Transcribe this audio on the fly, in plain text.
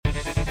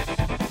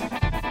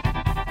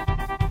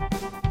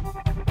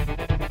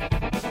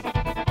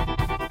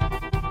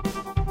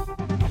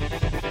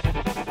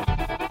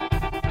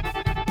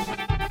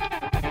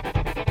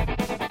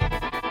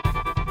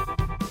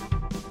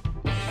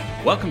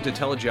Welcome to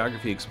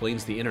Telegeography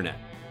Explains the Internet,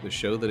 the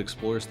show that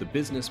explores the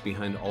business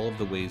behind all of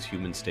the ways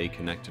humans stay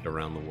connected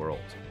around the world.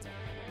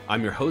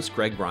 I'm your host,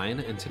 Greg Bryan,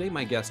 and today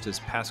my guest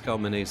is Pascal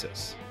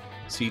Menezes,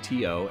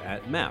 CTO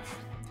at MEF.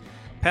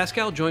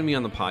 Pascal joined me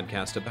on the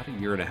podcast about a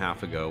year and a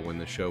half ago when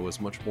the show was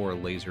much more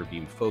laser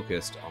beam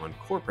focused on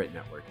corporate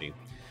networking.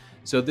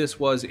 So this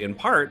was, in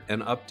part,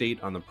 an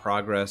update on the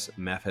progress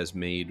MEF has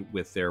made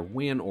with their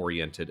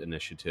WAN-oriented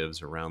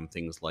initiatives around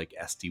things like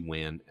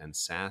SD-WAN and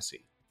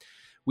SASE.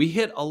 We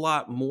hit a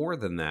lot more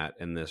than that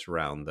in this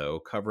round, though,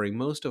 covering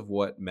most of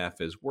what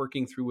MEF is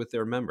working through with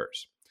their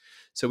members.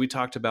 So we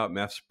talked about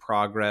MEF's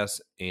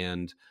progress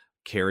and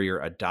carrier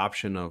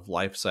adoption of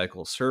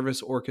Lifecycle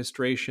service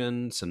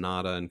orchestration,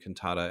 Sonata and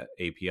Cantata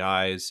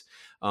APIs,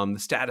 the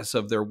status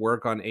of their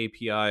work on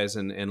APIs,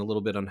 and a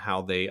little bit on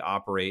how they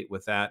operate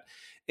with that,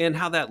 and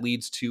how that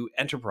leads to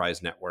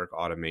enterprise network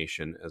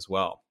automation as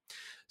well.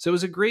 So it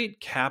was a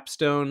great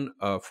capstone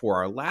for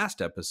our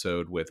last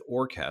episode with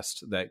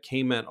Orchest that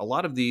came at a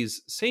lot of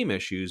these same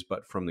issues,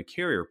 but from the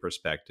carrier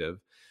perspective.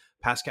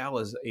 Pascal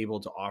is able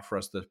to offer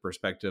us the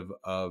perspective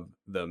of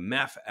the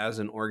MEF as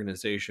an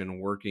organization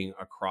working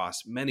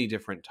across many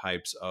different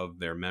types of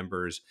their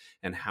members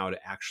and how to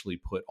actually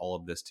put all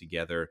of this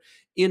together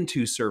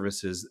into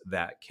services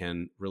that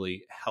can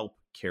really help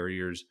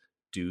carriers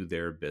do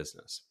their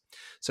business.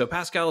 So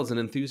Pascal is an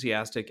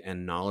enthusiastic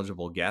and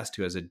knowledgeable guest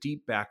who has a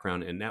deep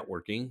background in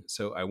networking,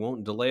 so I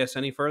won't delay us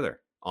any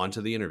further. On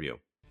to the interview.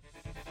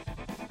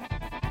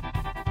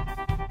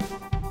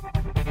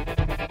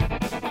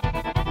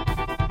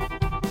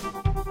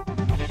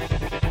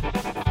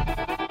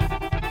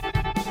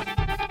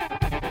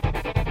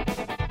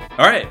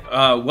 All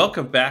right,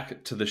 welcome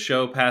back to the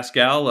show,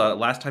 Pascal.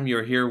 Last time you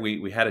were here,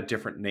 we had a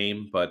different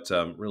name, but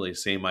really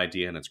same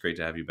idea, and it's great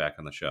to have you back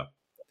on the show.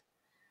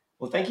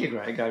 Well, thank you,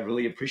 Greg. I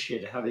really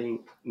appreciate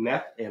having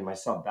MEF and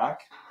myself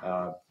back.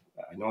 I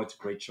know it's a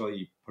great show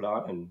you put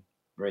on, and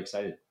very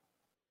excited.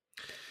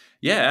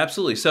 Yeah,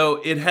 absolutely.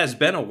 So it has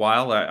been a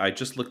while. I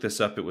just looked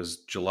this up. It was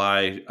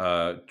July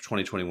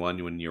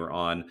 2021 when you were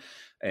on,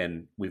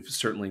 and we've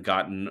certainly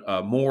gotten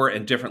more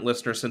and different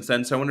listeners since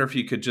then. So I wonder if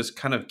you could just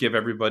kind of give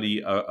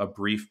everybody a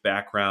brief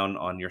background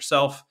on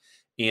yourself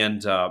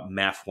and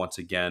MEF once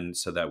again,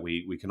 so that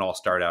we can all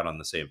start out on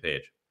the same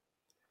page.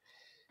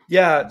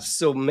 Yeah,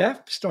 so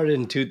MEF started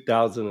in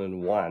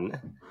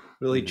 2001,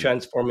 really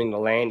transforming the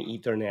LAN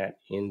Ethernet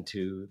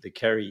into the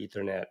carry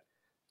Ethernet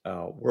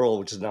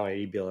world, which is now an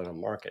 $80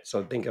 billion market.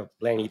 So think of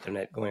LAN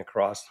Ethernet going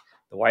across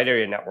the wide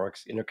area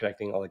networks,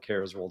 interconnecting all the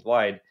carriers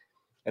worldwide,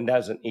 and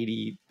that's an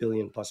 80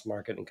 billion plus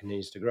market and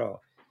continues to grow.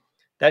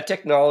 That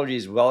technology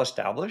is well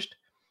established,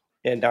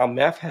 and now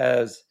MEF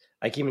has,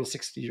 I came in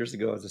 60 years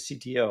ago as a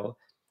CTO,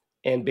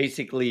 and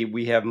basically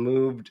we have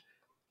moved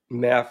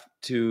MEF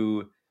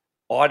to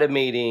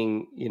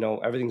automating,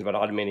 everything's about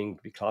automating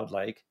to be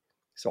cloud-like.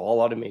 So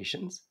all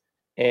automations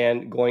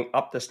and going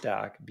up the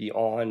stack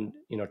beyond,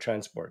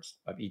 transports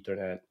of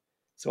Ethernet,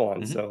 so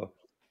on. So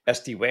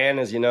SD-WAN,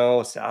 as you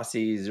know,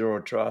 SASE, Zero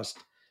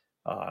Trust,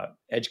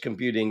 edge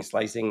computing,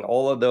 slicing,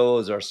 all of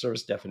those are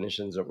service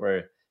definitions that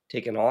we're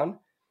taking on.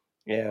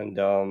 And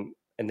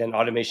then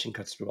automation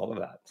cuts through all of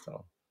that.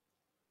 So.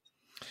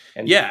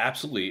 Yeah,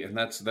 absolutely. And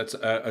that's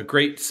a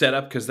great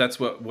setup, because that's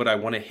what I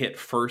want to hit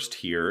first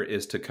here,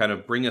 is to kind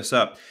of bring us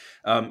up.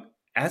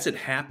 As it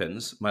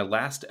happens, my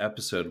last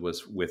episode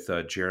was with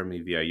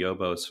Jeremy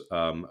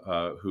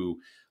Villalobos, who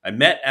I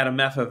met at a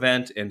MEF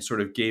event and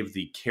sort of gave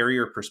the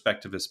carrier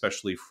perspective,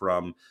 especially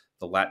from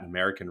the Latin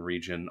American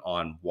region,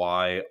 on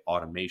why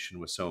automation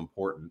was so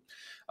important.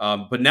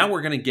 But now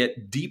we're going to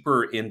get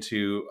deeper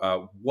into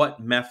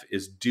what MEF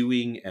is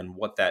doing and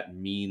what that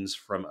means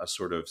from a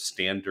sort of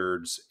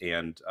standards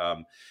and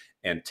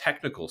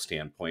technical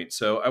standpoint.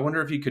 So I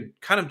wonder if you could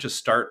kind of just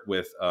start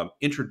with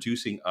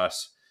introducing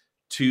us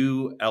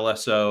to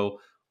LSO,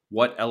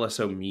 what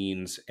LSO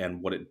means,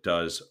 and what it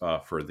does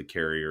for the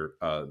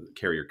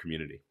carrier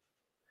community.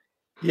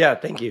 Yeah,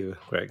 thank you,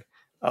 Greg.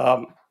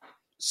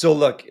 So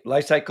look,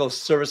 Lifecycle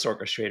Service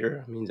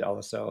Orchestrator, means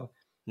LSO,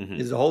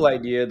 is the whole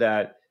idea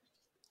that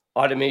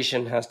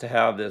automation has to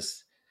have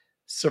this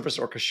service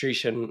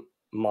orchestration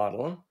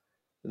model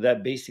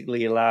that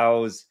basically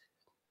allows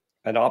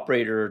an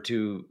operator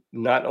to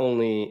not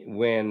only,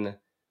 when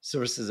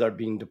services are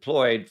being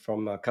deployed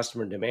from a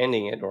customer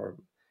demanding it or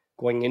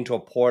going into a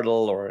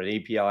portal or an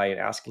API and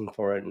asking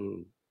for it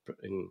and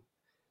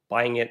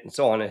buying it and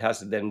so on, it has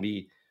to then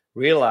be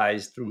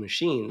realized through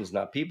machines,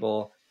 not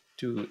people,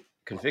 to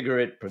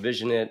configure it,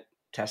 provision it,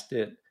 test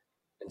it,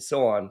 and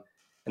so on.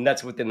 And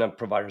that's within a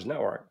provider's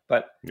network.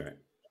 But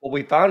what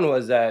we found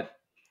was that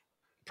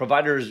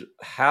providers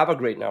have a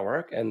great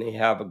network and they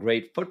have a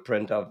great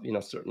footprint of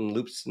certain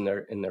loops in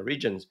their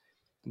regions.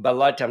 But a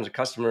lot of times the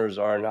customers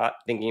are not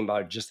thinking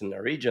about it just in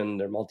their region.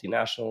 They're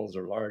multinationals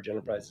or large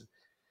enterprises.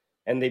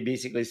 And they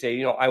basically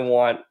say, I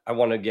want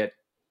you,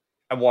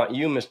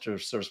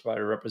 Mr. Service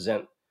Provider, to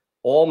represent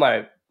all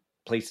my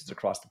places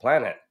across the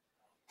planet.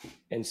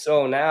 And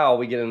so now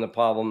we get in the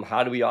problem,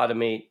 how do we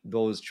automate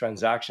those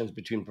transactions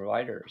between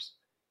providers?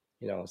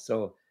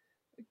 So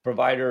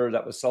provider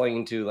that was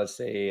selling to, let's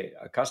say,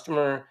 a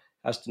customer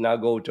has to now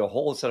go to a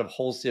whole set of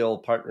wholesale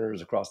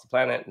partners across the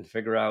planet and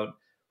figure out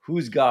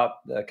who's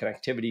got the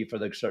connectivity for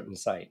the certain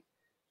site,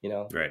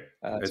 Right.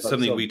 It's So,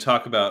 something we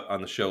talk about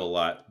on the show a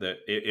lot, that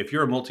if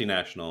you're a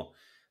multinational,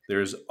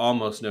 there's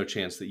almost no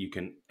chance that you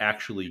can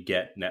actually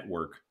get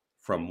network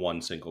from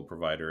one single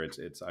provider.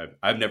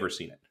 I've never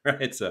seen it.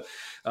 Right. So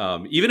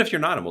even if you're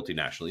not a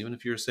multinational, even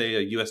if you're, say, a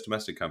U.S.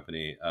 domestic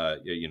company,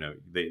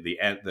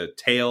 the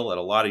tail at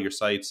a lot of your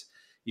sites,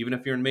 even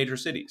if you're in major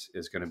cities,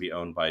 is going to be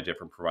owned by a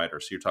different provider.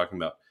 So you're talking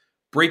about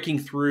breaking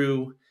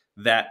through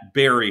that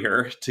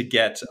barrier to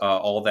get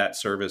all that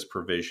service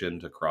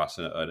provisioned across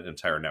an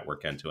entire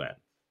network end to end.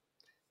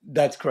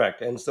 That's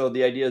correct. And so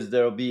the idea is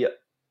the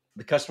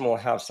customer will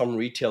have some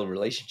retail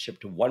relationship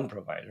to one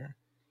provider,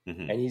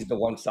 and he's the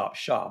one-stop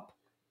shop,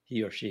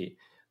 he or she,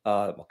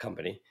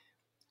 company.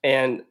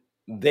 And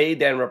they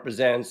then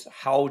represents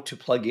how to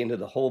plug into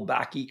the whole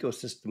back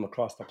ecosystem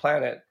across the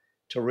planet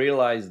to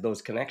realize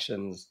those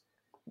connections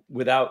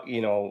without,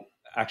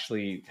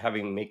 actually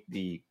having make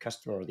the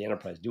customer or the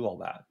enterprise do all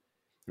that.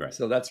 Right.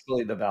 So that's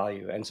really the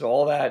value. And so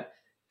all that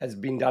has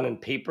been done in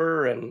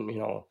paper and,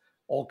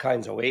 all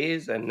kinds of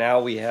ways. And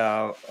now we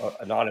have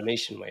an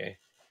automation way.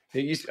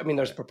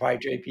 There's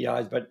proprietary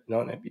APIs, but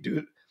if you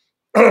do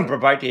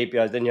proprietary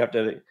APIs, then you have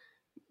to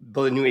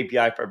build a new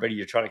API for everybody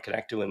you're trying to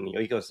connect to in the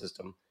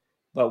ecosystem.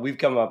 But we've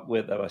come up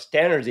with a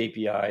standards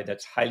API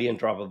that's highly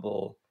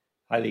interoperable,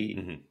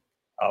 highly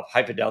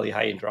high fidelity,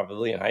 high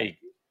interoperability, and high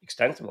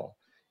extensible.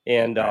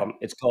 And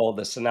it's called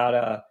the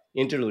Sonata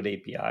Interlude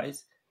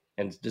APIs,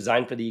 and it's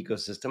designed for the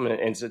ecosystem.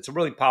 And it's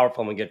really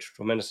powerful, and we get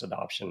tremendous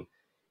adoption.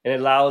 And it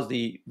allows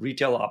the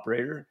retail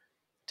operator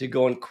to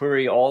go and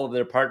query all of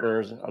their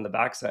partners on the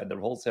backside, their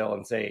wholesale,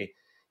 and say,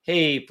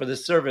 hey, for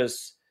this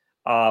service,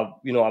 I'm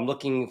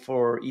looking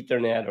for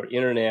Ethernet or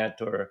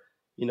internet or,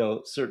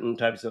 certain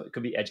types of, it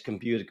could be edge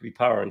compute, it could be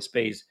power and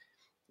space.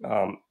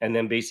 And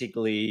then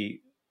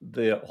basically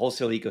the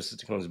wholesale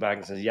ecosystem comes back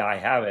and says, yeah, I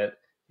have it.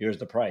 Here's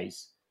the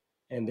price.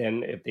 And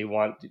then if they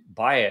want to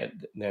buy it,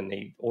 then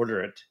they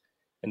order it.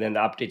 And then it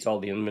updates all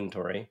the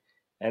inventory.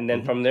 And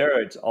then from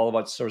there, it's all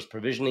about service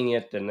provisioning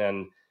it and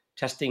then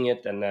testing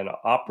it and then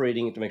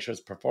operating it to make sure it's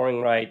performing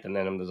right. And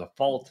then if there's a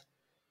fault,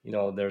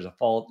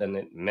 and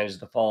it manages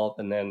the fault.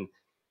 And then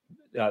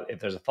if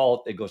there's a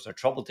fault, it goes to a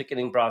trouble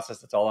ticketing process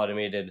that's all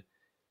automated.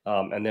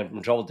 And then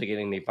from trouble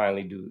ticketing, they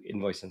finally do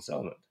invoice and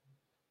settlement.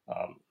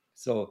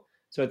 So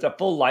it's a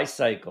full life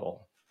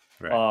cycle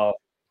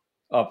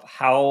of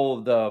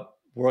how the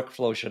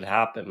workflow should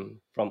happen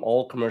from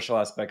all commercial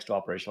aspects to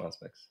operational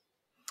aspects.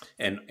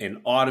 And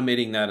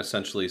automating that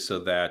essentially so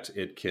that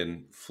it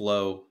can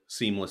flow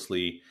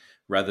seamlessly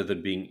rather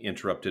than being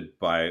interrupted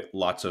by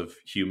lots of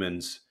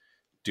humans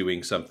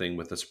doing something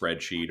with a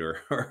spreadsheet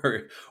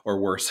or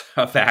worse,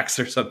 a fax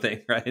or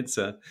something, right?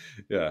 So,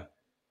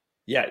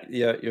 yeah,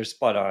 you're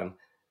spot on,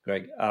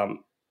 Greg.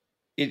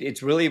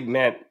 It's really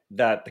meant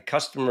that the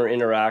customer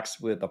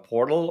interacts with a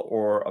portal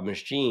or a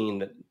machine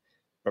that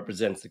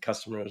represents the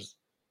customer's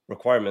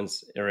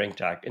requirements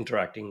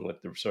interacting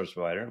with the service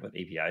provider with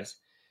APIs.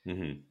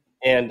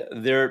 And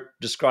they're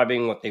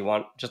describing what they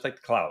want, just like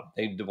the cloud.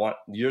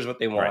 Here's what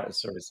they want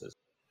as services.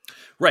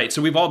 Right.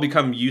 So we've all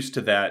become used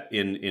to that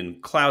in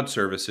cloud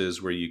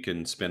services where you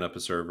can spin up a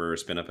server,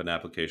 spin up an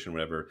application,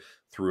 whatever,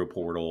 through a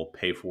portal,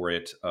 pay for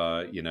it,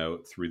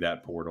 through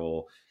that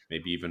portal,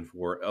 maybe even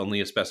for only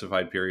a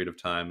specified period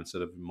of time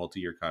instead of a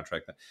multi-year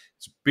contract.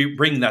 It's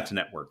bringing that to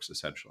networks,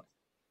 essentially.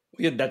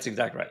 Yeah, that's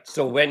exactly right.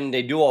 So when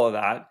they do all of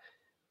that,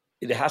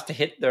 it has to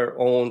hit their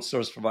own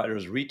service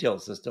providers' retail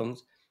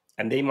systems,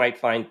 and they might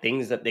find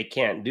things that they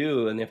can't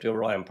do, and they have to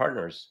rely on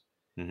partners.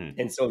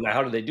 And so now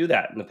how do they do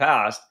that? In the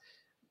past,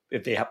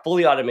 if they have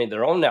fully automated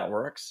their own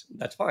networks,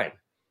 that's fine.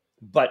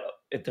 But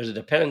if there's a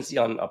dependency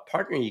on a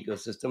partner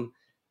ecosystem,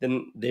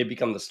 then they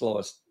become the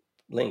slowest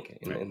link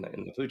in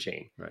the food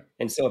chain. Right.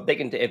 And so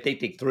if they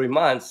take 3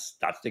 months,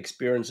 that's the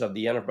experience of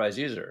the enterprise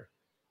user,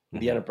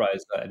 the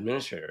enterprise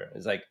administrator.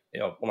 It's like,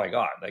 oh my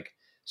God, like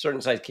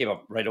certain sites came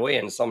up right away,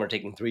 and some are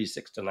taking 3,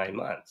 6 to 9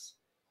 months.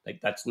 Like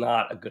that's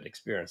not a good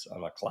experience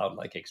on a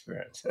cloud-like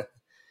experience.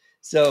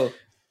 So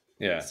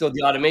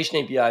the automation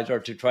APIs are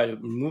to try to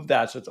move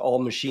that so it's all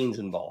machines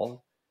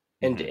involved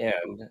end to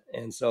end.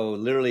 And so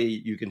literally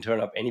you can turn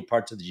up any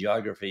parts of the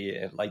geography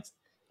at like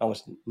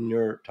almost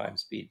near time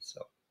speed.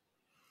 So.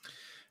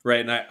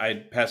 Right.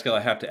 And Pascal,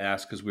 I have to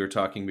ask, because we were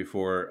talking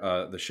before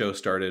the show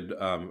started,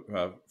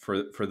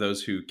 for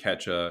those who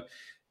catch a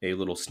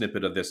little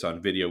snippet of this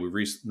on video,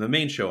 the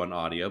main show on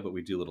audio, but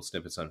we do little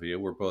snippets on video.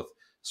 We're both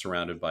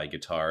surrounded by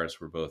guitars.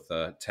 We're both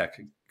tech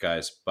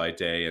guys by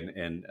day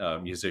and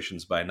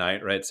musicians by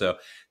night, right? So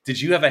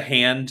did you have a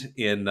hand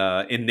in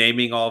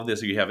naming all of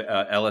this? You have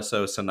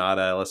LSO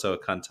Sonata, LSO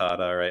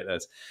Cantata, right?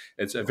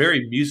 It's a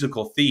very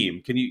musical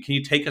theme. Can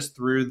you take us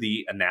through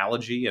the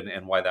analogy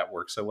and why that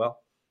works so well?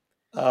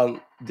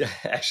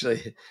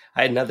 Actually,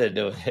 I had nothing to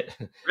do with it.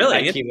 Really?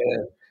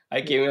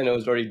 I came in, it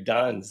was already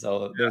done.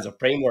 So there was a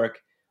framework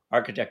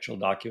architectural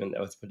document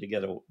that was put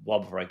together well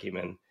before I came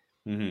in.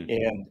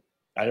 And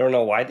I don't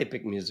know why they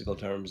picked musical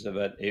terms,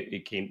 but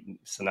it came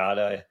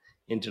sonata,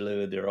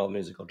 interlude, they're all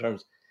musical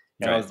terms.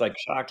 And I Right. was like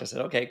shocked. I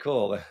said, okay,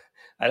 cool.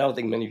 I don't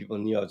think many people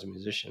knew I was a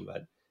musician,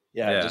 but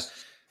yeah, Yeah.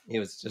 it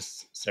was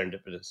just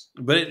serendipitous.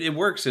 But it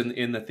works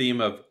in the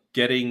theme of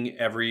getting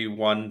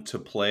everyone to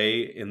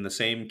play in the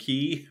same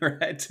key,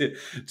 right?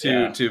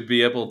 Yeah. To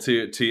be able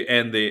to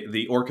and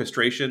the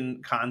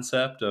orchestration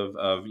concept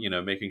of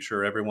making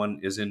sure everyone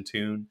is in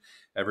tune,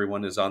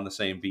 everyone is on the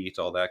same beat,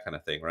 all that kind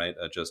of thing, right?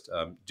 Just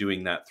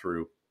doing that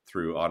through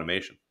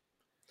automation.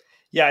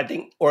 Yeah, I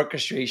think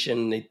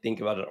orchestration, they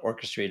think about an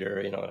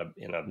orchestrator,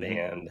 in a Hmm.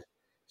 band.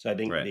 So I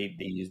think Right.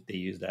 they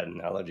use that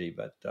analogy.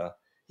 But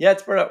yeah,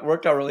 it's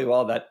worked out really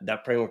well.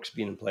 That framework's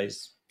been in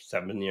place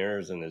 7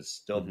 years and is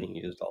still Hmm. being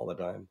used all the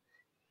time.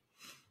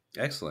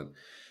 Excellent.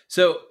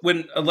 So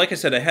when, like I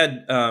said, I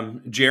had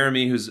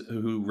Jeremy,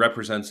 who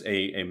represents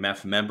a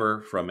MEF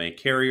member from a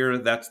carrier.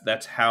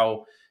 That's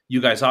how you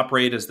guys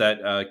operate. Is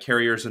that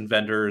carriers and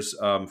vendors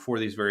for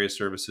these various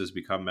services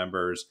become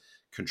members,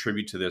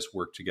 contribute to this,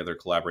 work together,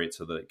 collaborate,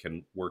 so that they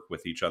can work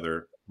with each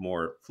other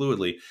more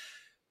fluidly.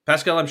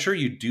 Pascal, I'm sure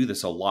you do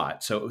this a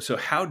lot. So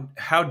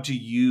how do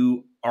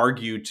you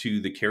argue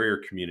to the carrier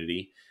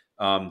community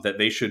that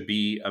they should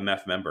be a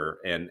MEF member,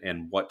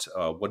 and what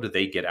do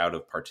they get out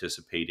of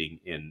participating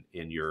in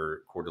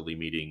your quarterly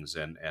meetings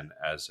and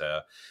as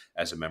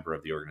a member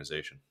of the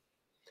organization?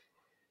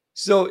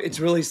 So it's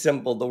really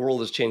simple. The world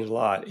has changed a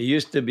lot. It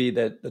used to be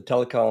that the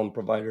telecom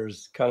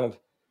providers kind of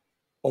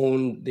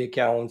owned the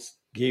accounts,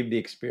 gave the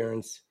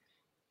experience,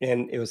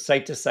 and it was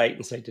site to site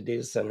and site to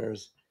data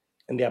centers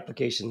and the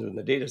applications in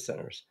the data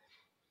centers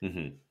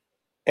Hmm.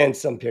 and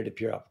some peer to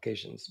peer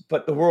applications.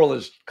 But the world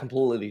has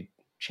completely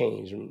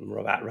changed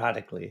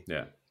radically,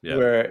 Yeah, yeah.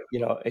 where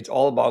it's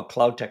all about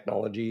cloud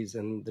technologies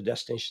and the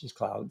destinations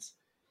clouds.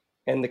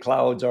 And the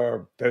clouds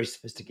are very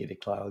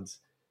sophisticated clouds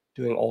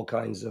doing all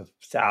kinds of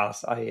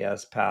SaaS,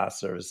 IaaS, PaaS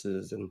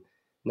services, and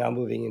now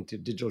moving into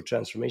digital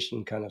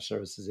transformation kind of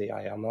services,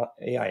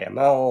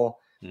 AI/ML,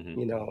 Hmm.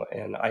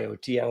 and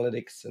IoT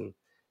analytics. And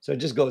so it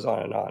just goes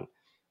on and on.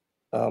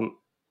 Um,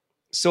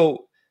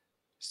 so,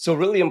 so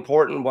really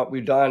important what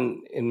we've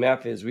done in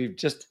MEF is we've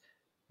just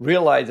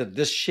realized that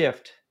this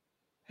shift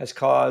has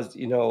caused,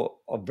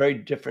 a very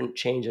different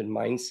change in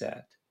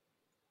mindset.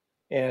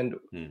 And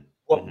Hmm.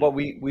 what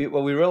we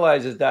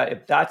realize is that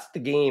if that's the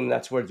game,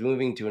 that's where it's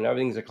moving to, and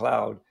everything's a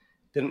cloud,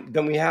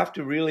 then we have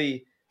to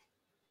really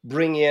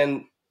bring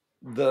in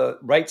the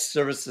right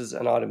services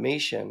and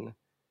automation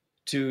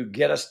to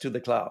get us to the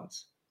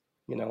clouds.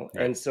 Right.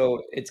 And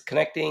so it's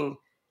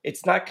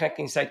not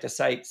connecting site to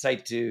site,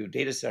 site to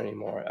data center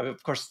anymore. I mean,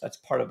 of course, that's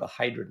part of the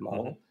hybrid Hmm.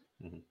 model,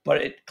 Hmm.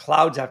 but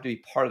clouds have to be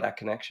part of that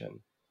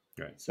connection.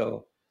 Right.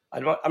 So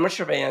I'm not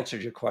sure if I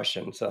answered your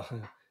question. So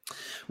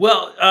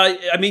Well,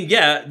 I mean,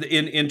 yeah,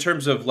 in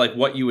terms of like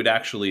what you would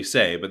actually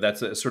say, but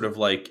that's a sort of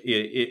like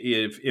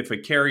if a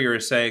carrier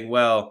is saying,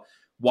 well,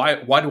 why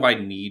do I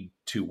need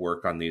to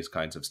work on these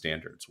kinds of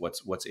standards?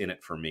 What's in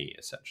it for me,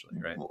 essentially,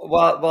 right?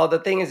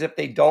 the thing is, if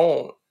they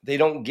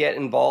don't get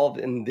involved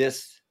in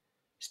this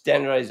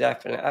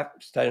standardization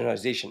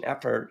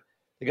effort,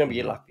 they're going to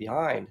be Hmm. left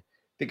behind.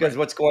 Because Right.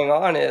 what's going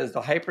on is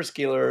the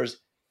hyperscalers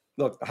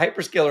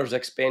are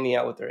expanding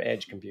out with their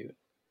edge compute,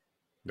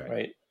 Right.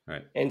 right?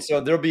 Right. And so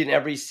they'll be in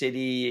every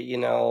city,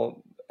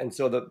 and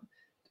so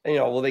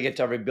will they get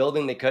to every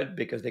building? They could,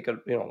 because they could,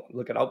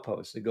 look at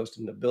Outposts. It goes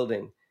to the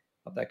building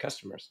of that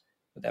customers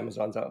with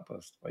Amazon's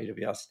Outpost or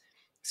AWS.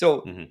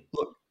 So Hmm.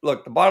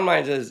 look, the bottom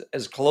line is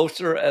as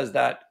closer as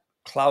that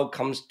cloud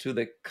comes to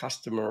the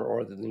customer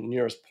or the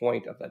nearest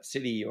point of that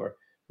city or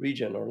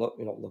region or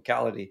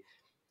locality.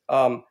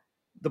 Um,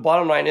 the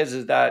bottom line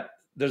is that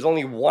there's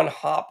only one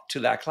hop to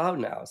that cloud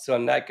now. So,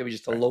 and that could be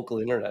just a Right. local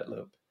internet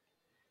loop.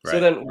 So Right.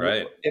 then,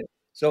 Right.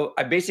 so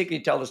I basically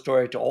tell the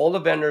story to all the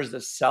vendors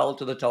that sell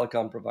to the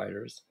telecom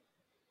providers.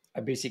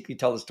 I basically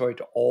tell the story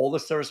to all the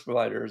service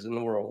providers in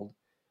the world.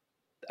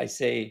 I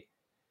say,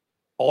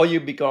 all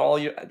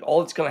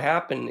that's going to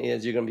happen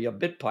is you're going to be a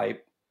bit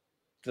pipe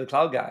to the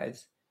cloud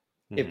guys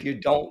if Hmm. you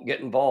don't get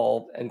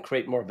involved and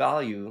create more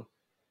value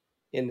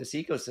in this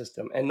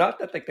ecosystem. And not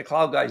that like the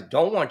cloud guys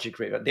don't want you to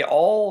create it.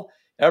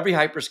 Every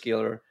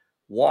hyperscaler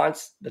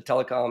wants the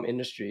telecom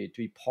industry to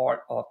be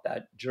part of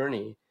that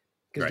journey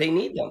because Right. they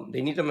need them.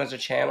 They need them as a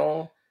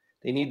channel.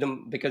 They need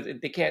them because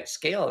they can't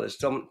scale. There's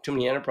too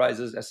many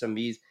enterprises,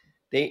 SMBs.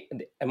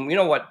 And you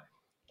know what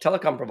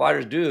telecom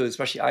providers do,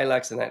 especially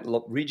ILEX in that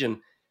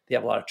region, they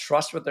have a lot of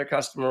trust with their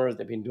customers.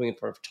 They've been doing it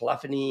for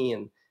telephony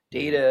and Hmm.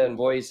 data and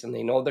voice, and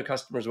they know their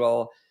customers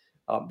well.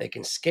 They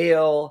can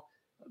scale.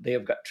 They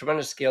have got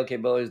tremendous scale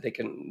capabilities.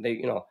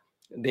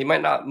 They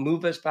might not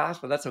move as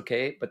fast, but that's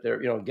okay. But they're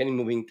getting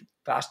moving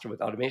faster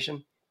with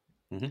automation.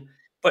 Hmm.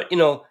 But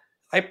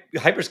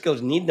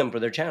hyperscalers need them for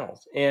their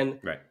channels, and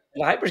Right.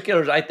 the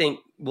hyperscalers I think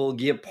will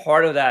give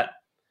part of that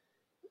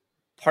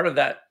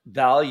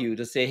value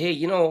to say, hey,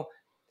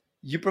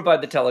 you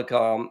provide the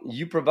telecom,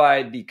 you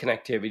provide the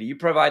connectivity, you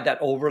provide that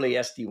overlay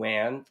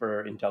SD-WAN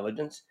for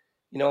intelligence,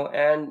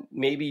 and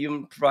maybe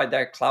you provide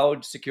that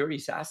cloud security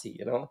SASE,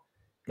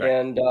 Right.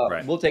 and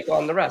Right. we'll take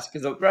on the rest,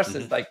 because the rest Mm-hmm.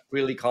 is like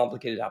really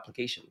complicated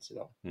applications,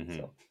 Mm-hmm.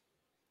 So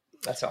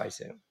that's how I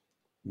say it.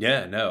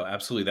 Yeah, no,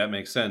 absolutely. That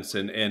makes sense.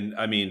 And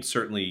I mean,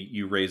 certainly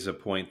you raise a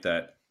point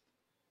that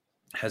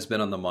has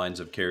been on the minds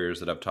of carriers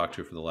that I've talked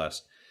to for the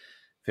last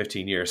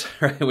 15 years,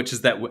 right? Which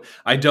is that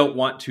I don't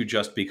want to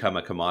just become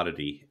a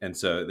commodity. And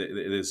so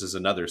this is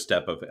another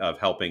step of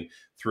helping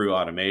through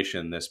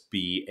automation, this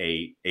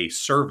be a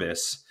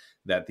service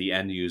that the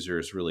end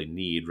users really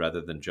need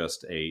rather than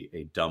just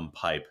a dumb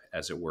pipe,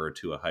 as it were,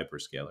 to a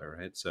hyperscaler,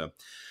 right? So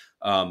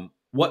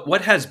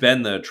what has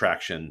been the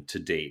traction to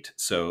date?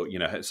 So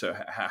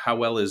how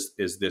well is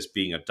this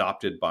being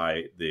adopted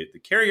by the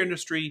carrier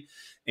industry,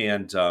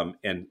 and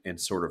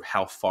sort of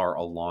how far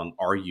along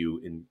are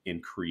you in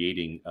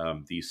creating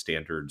these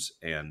standards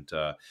and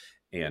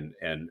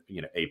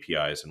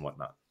APIs and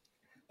whatnot?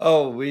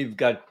 Oh, we've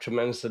got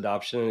tremendous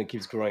adoption, and it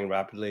keeps growing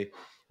rapidly.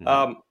 Hmm.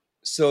 Um,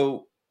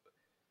 so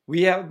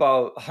we have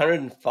about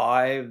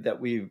 105 that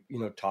we've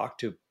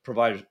talked to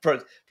providers.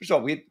 First of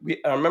all, we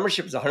our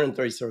membership is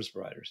 130 service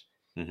providers,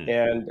 Hmm.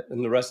 and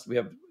the rest we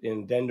have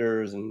in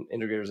vendors and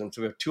integrators, and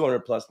so we have 200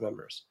 plus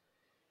members.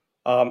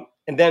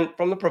 And then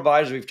from the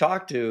providers we've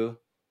talked to,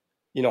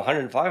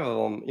 105 of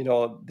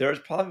them, there's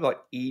probably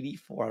about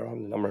 84. I don't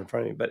have the number in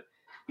front of me, but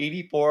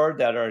 84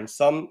 that are in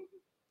some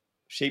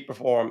shape or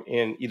form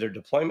in either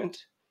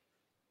deployment,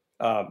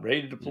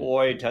 ready to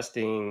deploy,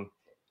 testing,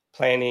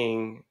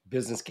 planning,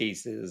 business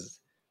cases,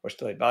 or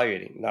still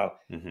evaluating. Now,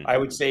 Hmm. I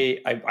would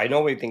say I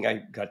know we think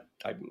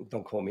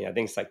don't quote me. I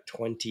think it's like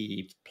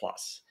 20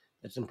 plus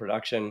that's in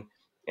production,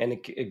 and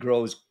it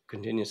grows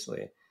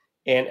continuously.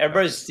 And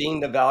everybody's Gotcha. seeing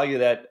the value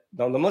that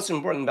the most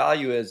important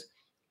value is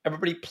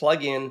everybody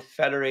plug in,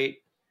 federate,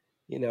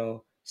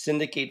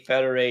 syndicate,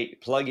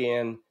 federate, plug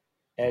in,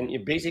 and Hmm. you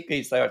basically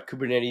it's like what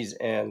Kubernetes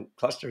and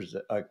clusters,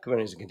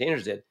 Kubernetes and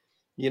containers did.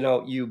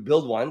 You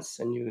build once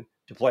and you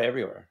deploy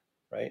everywhere,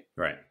 right?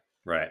 Right.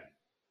 Right.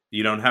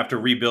 You don't have to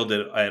rebuild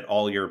it at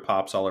all your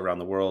pops all around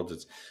the world.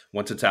 It's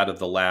once it's out of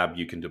the lab,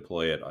 you can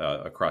deploy it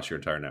across your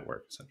entire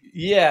network. So.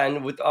 Yeah,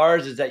 and with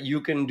ours is that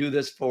you can do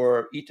this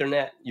for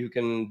Ethernet. You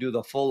can do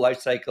the full life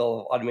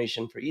cycle of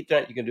automation for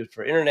Ethernet. You can do it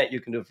for internet. You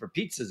can do it for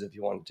pizzas if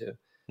you want to.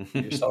 If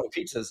you're selling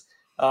pizzas,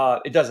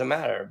 it doesn't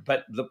matter.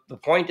 But the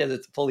point is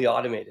it's fully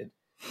automated.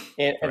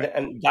 Right.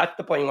 And that's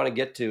the point you want to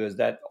get to, is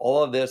that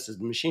all of this is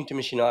machine to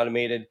machine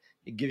automated.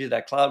 It gives you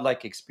that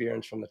cloud-like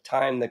experience from the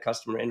time the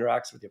customer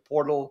interacts with your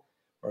portal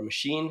or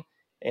machine,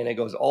 and it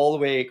goes all the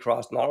way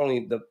across not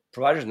only the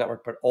provider's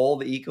network but all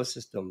the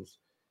ecosystems.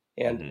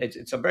 And Hmm.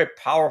 it's a very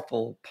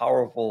powerful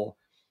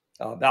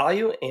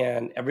value,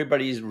 and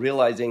everybody's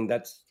realizing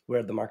that's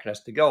where the market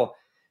has to go.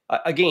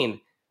 Again,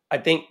 I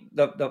think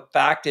the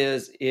fact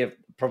is, if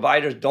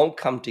providers don't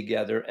come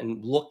together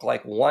and look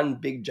like one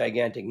big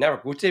gigantic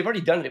network, which they've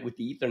already done it with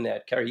the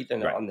Ethernet, carry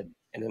Ethernet Right. on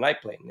the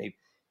night plane, they've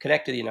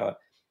connected,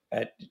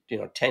 at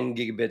 10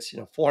 gigabits,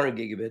 400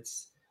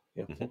 gigabits,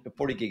 Hmm.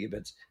 40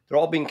 gigabits. They're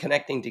all been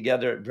connecting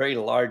together at very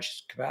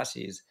large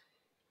capacities,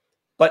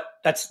 but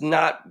that's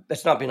not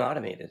being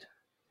automated.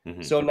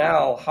 Hmm. So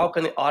now, how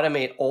can they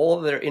automate all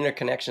of their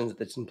interconnections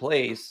that's in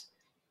place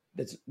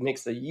that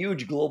makes a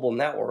huge global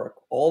network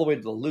all the way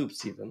to the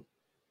loops, even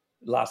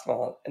last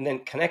long, and then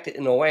connect it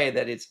in a way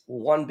that it's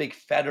one big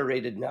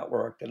federated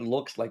network that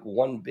looks like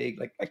one big,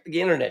 like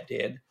the internet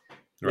did,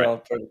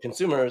 Right. for the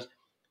consumers.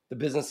 The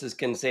businesses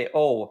can say,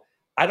 oh,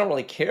 I don't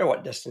really care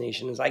what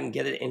destination is. I can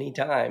get it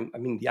anytime. I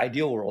mean, the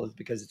ideal world is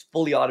because it's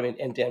fully automated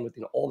end to end with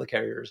all the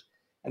carriers,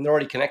 and they're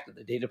already connected at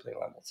the data plane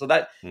level. So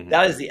Hmm.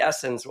 that is the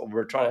essence of what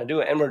we're trying to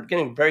do, and we're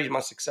getting very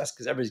much success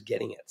because everybody's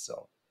getting it.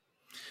 So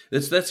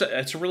That's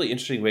a really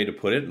interesting way to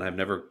put it, and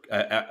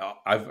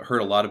I've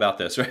heard a lot about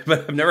this, right?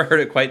 But I've never heard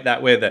it quite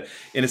that way. That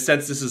in a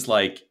sense, this is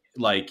like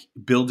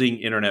building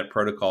internet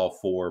protocol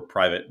for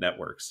private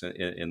networks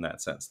in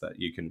that sense, that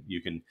you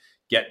can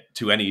get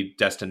to any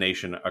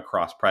destination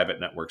across private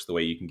networks the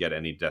way you can get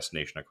any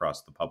destination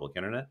across the public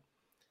internet.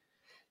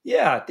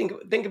 yeah, think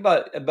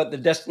about the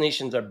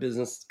destinations are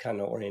business kind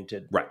of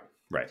oriented Right.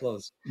 Right.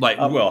 flows. Like,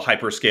 Um, well,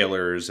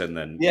 hyperscalers and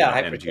then Yeah,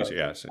 end user. hyperscalers.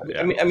 Yeah. So, I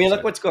yeah. mean, I mean, look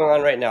So. what's going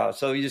on right now.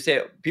 So you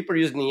say people are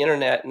using the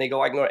internet, and they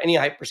go, "I can go to any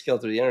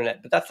hyperscale through the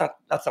internet," but that's not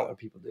what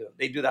people do.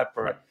 They do that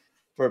Right.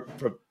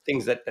 for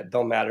things that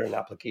don't matter in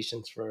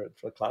applications, for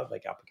cloud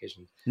like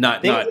applications. Things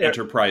Not that are,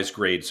 enterprise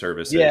grade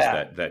services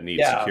yeah, that need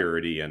yeah,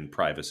 security and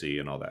privacy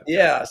and all that. Yeah.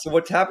 yeah. So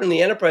what's happened in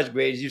the enterprise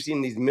grades? You've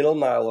seen these middle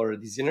mile or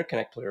these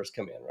interconnect players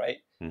come in, right?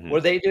 Hmm.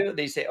 What do?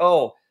 They say,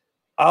 "Oh,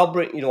 I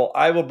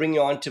will bring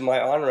you onto my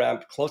on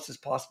ramp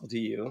closest possible to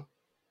you,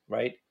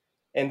 right?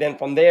 And then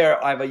from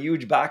there, I have a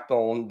huge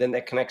backbone then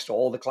that connects to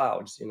all the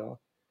clouds,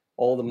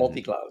 all the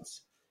multi Hmm.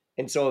 clouds.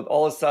 And so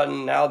all of a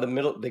sudden now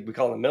we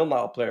call them the middle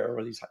mile player,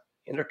 or these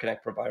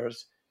interconnect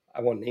providers,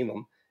 I won't name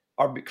them,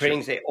 are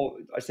Sure.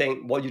 are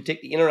saying, well, you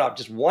take the internet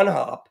just one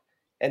hop,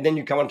 and then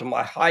you come onto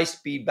my high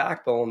speed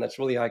backbone that's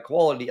really high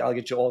quality. I'll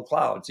get you all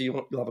clouds, so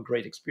you'll have a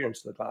great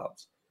experience to the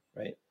clouds,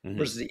 right? Hmm.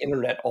 Versus the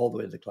internet all the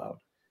way to the cloud.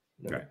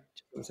 You know Right.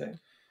 what I'm saying?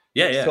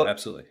 Yeah, So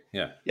absolutely.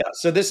 Yeah. yeah,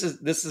 so this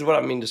is what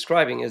I mean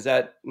describing is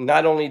that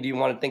not only do you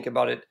want to think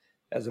about it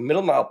as a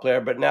middle mile player,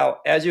 but now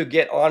as you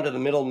get onto the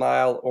middle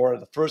mile or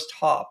the first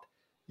hop,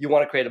 you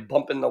want to create a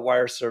bump in the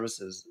wire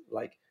services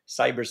like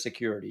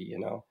cybersecurity,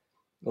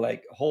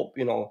 like hope,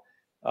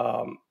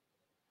 um,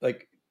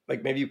 like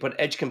maybe you put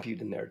edge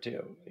compute in there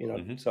too,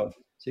 so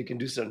you can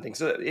do certain things.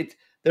 So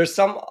there's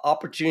some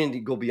opportunity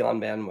to go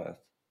beyond bandwidth,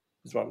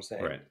 is what I'm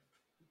saying. Right.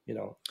 You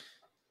know.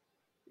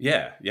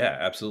 Yeah,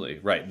 absolutely.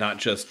 Right. Not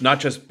just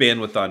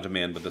bandwidth on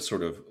demand, but the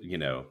sort of,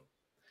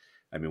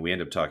 I mean, we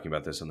end up talking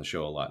about this on the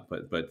show a lot,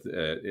 but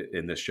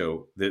in this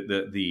show,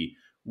 the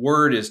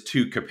word is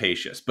too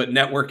capacious. But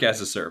network as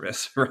a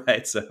service,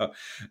 right? So,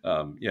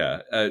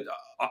 yeah.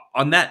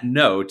 On that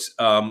note,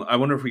 I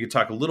wonder if we could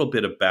talk a little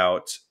bit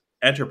about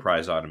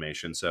enterprise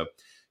automation. So,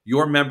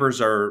 your members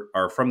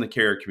are from the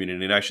carrier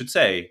community, and I should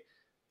say,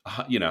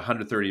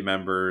 130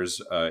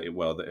 members.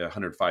 Well, the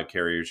 105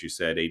 carriers. You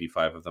said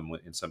 85 of them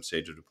in some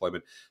stage of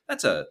deployment.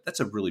 That's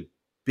a really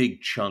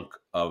big chunk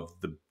of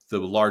the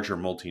larger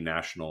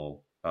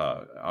multinational.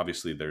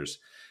 Obviously, there's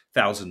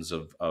thousands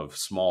of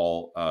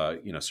small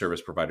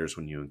service providers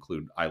when you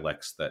include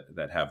ILECs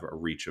that have a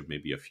reach of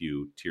maybe a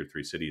few tier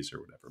 3 cities or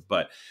whatever.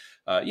 But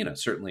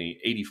certainly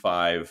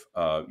 85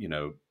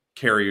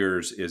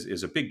 carriers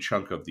is a big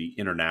chunk of the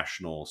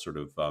international sort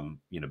of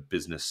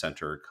business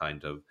center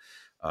kind of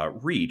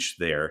reach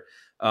there.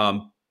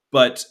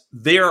 But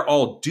they're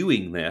all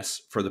doing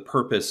this for the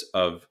purpose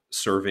of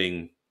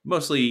serving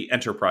mostly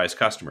enterprise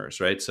customers,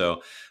 right?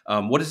 So,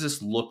 what does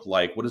this look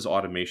like? What does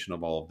automation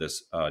of all of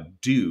this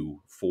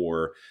do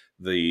for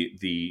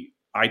the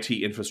IT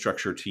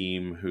infrastructure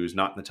team who's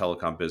not in the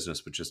telecom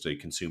business, but just a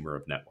consumer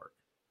of network?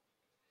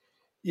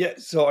 Yeah.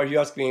 So are you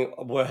asking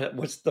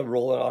what's the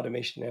role in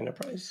automation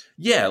enterprise?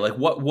 Yeah, like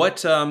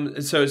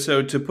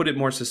so to put it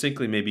more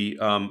succinctly, maybe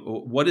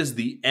what is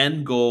the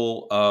end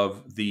goal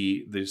of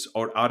this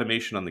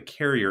automation on the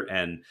carrier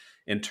end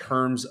in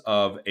terms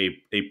of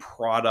a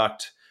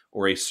product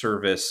or a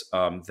service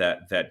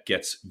that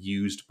gets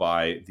used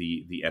by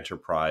the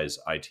enterprise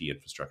IT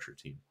infrastructure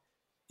team?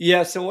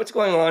 Yeah. So what's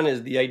going on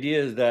is the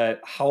idea is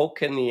that how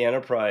can the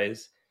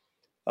enterprise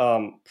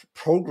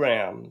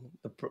program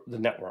the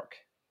network?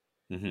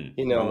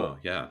 Oh,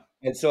 yeah.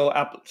 And so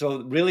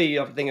really you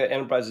have to think of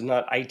enterprise is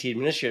not IT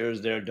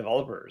administrators; they're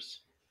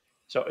developers.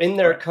 So in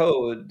their Right.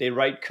 code, they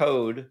write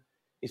code,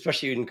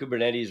 especially in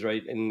Kubernetes,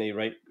 right? And they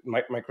write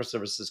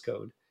microservices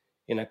code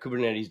in a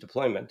Kubernetes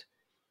deployment.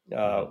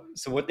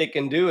 So what they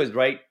can do is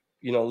write,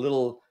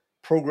 little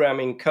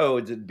programming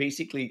codes that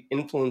basically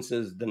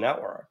influences the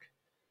network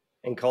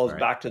and calls Right.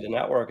 back to the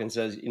network and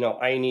says,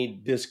 I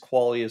need this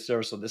quality of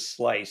service or this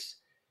slice.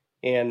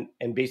 And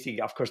basically,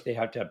 of course, they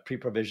have to have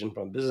pre-provision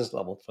from business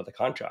level for the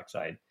contract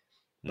side.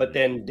 But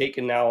then they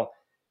can now,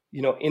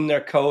 in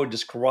their code,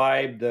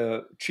 describe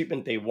the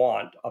treatment they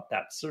want of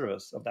that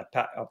service, of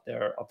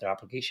their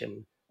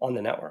application on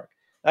the network.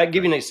 I'll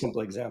give Right. you a simple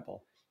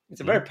example.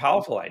 It's a very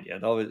powerful idea,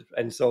 though,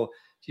 and so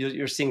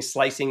you're seeing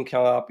slicing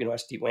come up.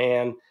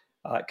 SD-WAN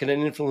can it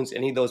influence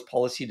any of those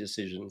policy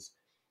decisions?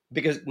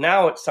 Because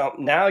now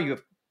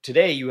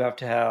you have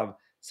to have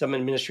some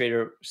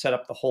administrator set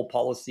up the whole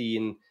policy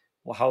and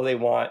how they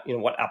want,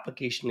 what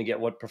application to get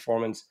what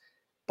performance,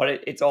 but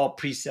it's all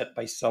preset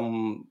by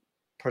some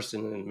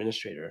person, an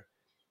administrator.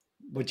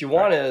 What you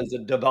want Right. is a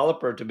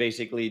developer to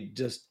basically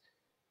just,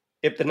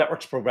 if the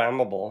network's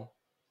programmable,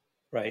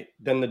 right,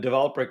 then the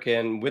developer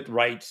can, with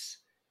rights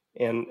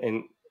and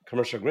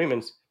commercial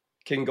agreements,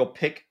 can go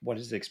pick what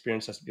his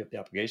experience has to be of the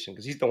application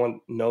because he's the one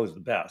who knows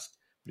the best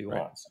what he Right.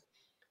 wants.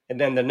 And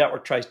then the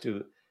network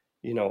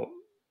you know,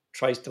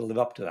 tries to live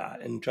up to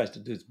that and tries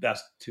to do its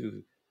best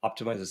to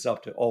optimize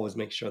itself to always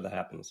make sure that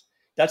happens.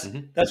 That's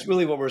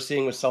really what we're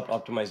seeing with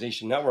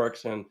self-optimization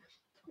networks and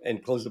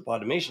closed-loop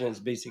automation is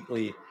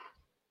basically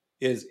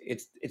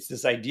it's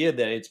this idea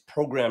that it's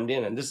programmed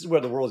in, and this is where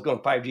the world is going.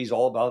 5G is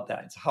all about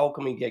that. It's how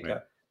can we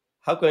Right.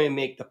 how can we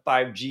make the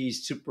 5G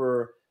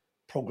super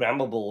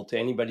programmable to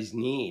anybody's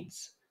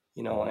needs,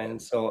 and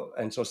so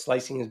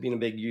slicing has been a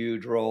big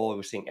huge role.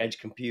 We're seeing edge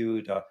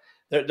compute.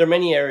 There are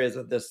many areas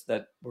of this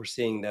that we're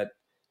seeing that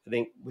I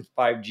think with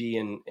 5G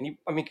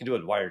you can do it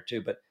with wired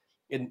too, but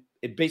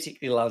it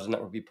basically allows the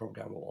network to be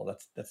programmable.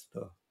 That's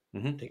the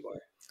hmm takeaway.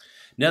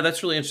 No,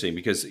 that's really interesting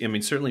because I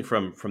mean, certainly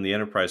from the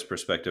enterprise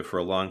perspective, for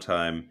a long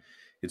time,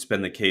 it's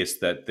been the case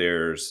that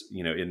there's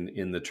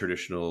in the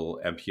traditional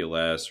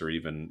MPLS or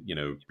even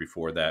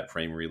before that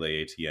frame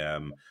relay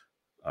ATM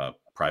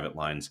private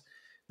lines,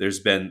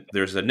 there's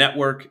a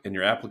network and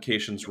your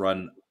applications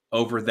run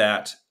over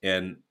that,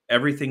 and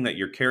everything that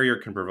your carrier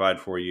can provide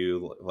for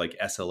you, like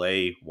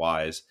SLA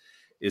wise,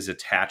 is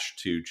attached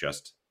to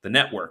just the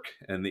network,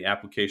 and the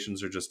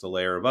applications are just a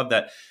layer above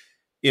that.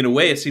 In a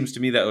way, it seems to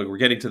me that we're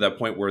getting to that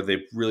point where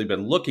they've really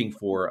been looking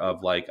for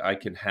of like I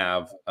can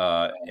have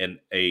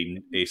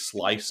a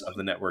slice of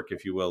the network,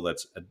 if you will,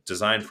 that's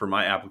designed for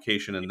my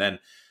application, and then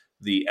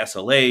the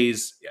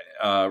SLAs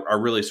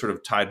are really sort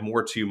of tied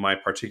more to my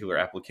particular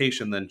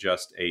application than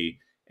just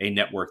a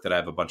network that I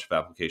have a bunch of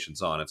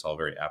applications on. It's all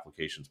very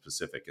application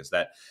specific. Is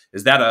that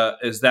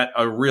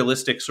a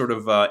realistic sort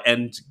of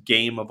end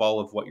game of all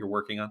of what you're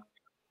working on?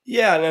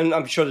 Yeah, and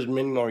I'm sure there's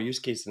many more use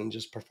cases than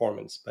just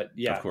performance, but Of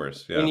yeah.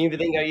 course, I mean, yeah. you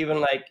think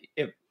even like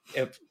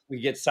if we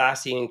get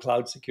SASE and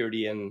cloud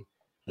security and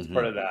as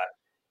part of Hmm. that,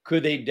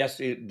 could they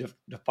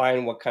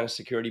define what kind of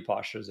security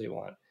postures they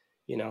want?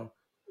 You know,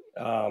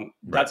 Right.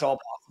 that's all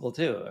possible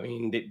too. I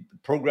mean,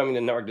 programming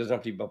the network doesn't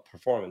have to be about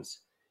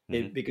performance,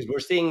 Hmm. because we're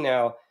seeing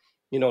now,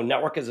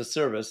 network as a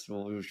service,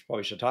 we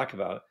probably should talk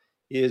about,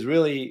 is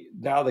really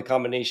now the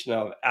combination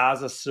of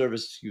as a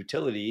service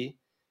utility,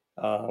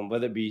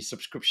 whether it be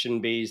subscription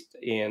based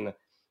in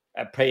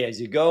a pay as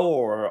you go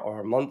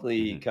or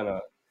monthly Hmm. kind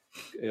of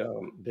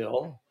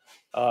bill.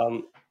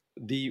 Um,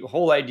 the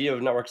whole idea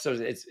of network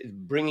service, it's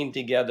bringing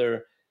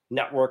together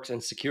networks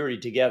and security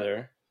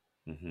together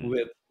Hmm.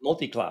 with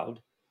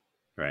multi-cloud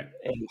Right.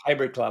 and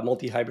hybrid cloud,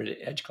 multi-hybrid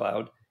edge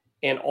cloud.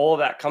 And all of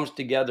that comes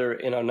together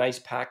in a nice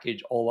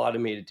package, all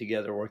automated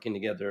together, working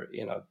together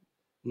in a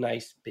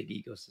nice big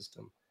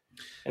ecosystem.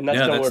 And that's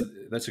Yeah, kind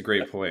of that's a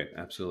great point.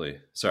 Absolutely.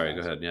 Sorry,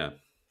 go ahead. Yeah.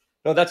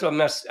 no, that's what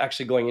MES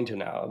actually going into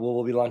now.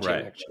 We'll be launching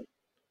Right. next year.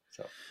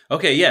 So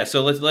Okay, yeah.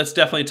 So let's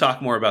definitely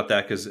talk more about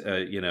that because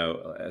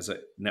as a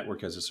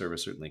network as a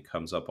service certainly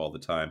comes up all the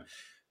time,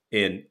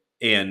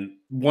 and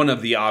one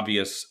of the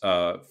obvious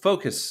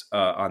focus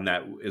on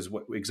that is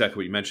exactly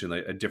what you mentioned,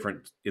 like a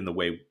different in the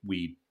way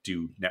we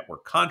do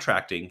network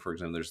contracting. For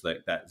example, there's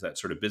that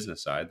sort of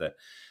business side that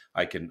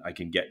I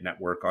can get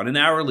network on an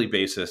hourly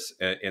basis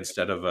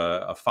instead of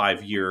a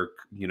 5 year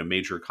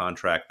major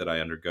contract that I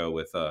undergo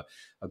with a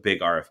big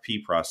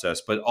RFP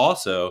process, but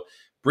also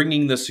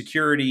bringing the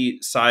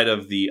security side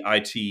of the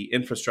IT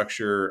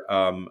infrastructure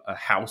a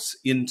house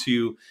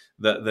into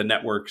the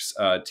networks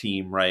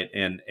team, right,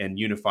 and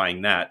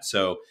unifying that.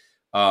 So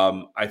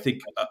I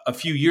think a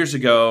few years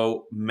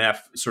ago, MEF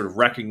sort of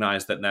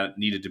recognized that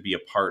needed to be a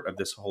part of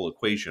this whole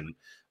equation.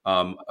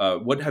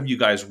 What have you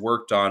guys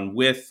worked on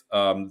with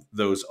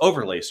those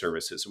overlay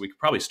services? So we could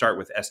probably start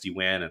with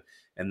SD-WAN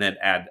and then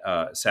add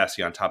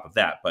SASE on top of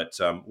that. But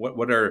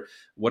what are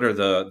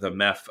the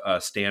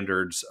MEF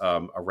standards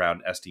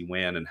around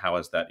SD-WAN, and how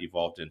has that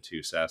evolved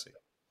into SASE?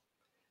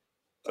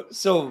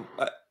 so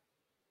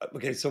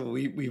okay, so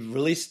we've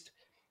released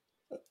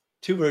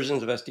two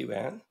versions of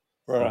SD-WAN.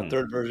 We're on our Hmm.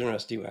 third version of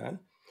SD-WAN.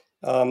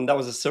 That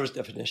was a service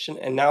definition.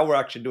 And now we're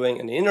actually doing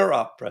an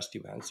interop for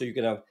SD-WAN. So you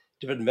can have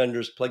different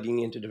vendors plugging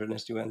into different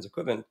SD-WAN's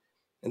equipment,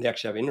 and they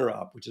actually have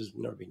interop, which has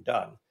never been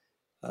done.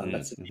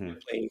 That's the data Mm-hmm.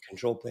 plane,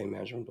 control plane,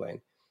 management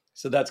plane.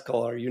 So that's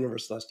called our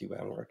universal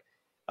SD-WAN work.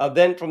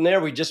 Then from there,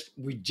 we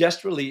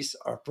just released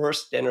our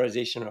first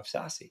standardization of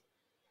SASE.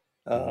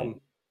 Hmm.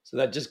 Um, so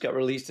that just got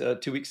released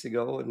 2 weeks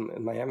ago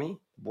in Miami.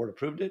 The board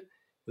approved it. It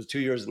was 2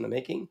 years in the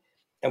making.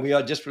 And we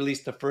just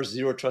released the first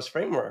zero trust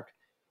framework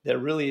that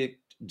really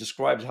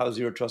describes how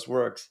zero trust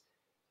works,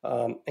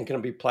 and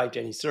can be applied to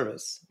any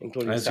service, I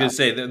including was going SaaS.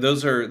 to say that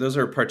those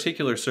are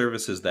particular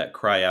services that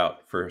cry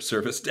out for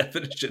service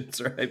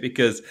definitions, right?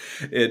 Because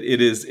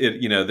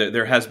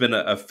there has been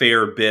a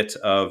fair bit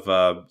of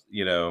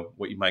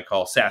what you might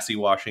call sassy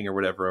washing or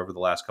whatever over the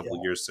last couple of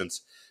Yeah. years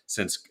since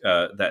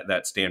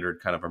that standard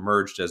kind of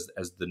emerged as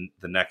the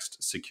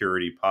next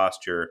security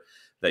posture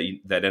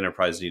that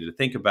enterprises need to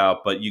think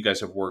about. But you guys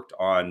have worked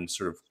on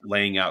sort of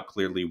laying out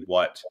clearly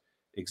what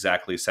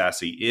exactly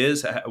SASE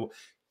is.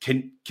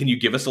 Can you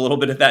give us a little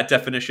bit of that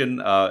definition?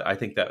 I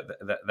think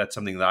that's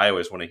something that I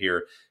always want to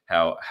hear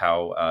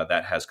how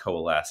that has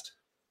coalesced.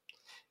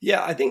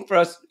 Yeah, I think for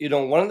us,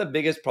 one of the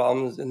biggest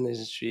problems in the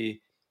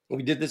industry,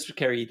 we did this with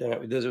Carrier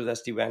Ethernet, we did this with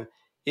SD-WAN,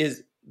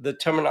 is the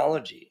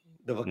terminology,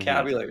 the Hmm.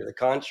 vocabulary, the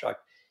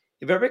construct.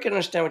 If everybody can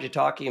understand what you're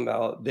talking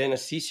about, then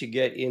at least you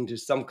get into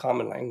some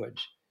common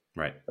language,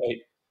 Right. right?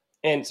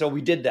 And so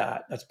we did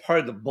that. That's part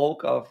of the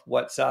bulk of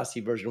what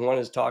SASE version 1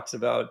 is talks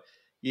about,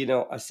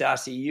 a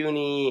SASE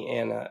uni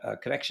and a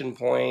connection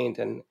point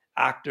and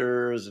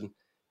actors and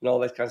all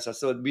that kind of stuff.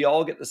 So we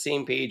all get the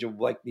same page of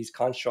like these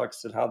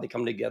constructs and how they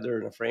come together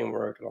in a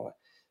framework and all that.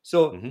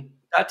 So Hmm.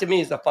 that to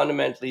me is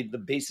fundamentally the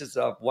basis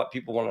of what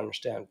people want to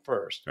understand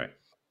first. Right.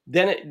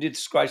 Then it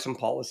describes some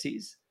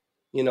policies,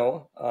 you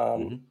know,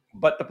 um, Hmm.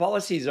 but the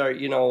policies are,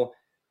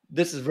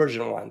 this is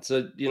version 1.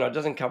 So, it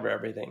doesn't cover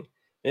everything.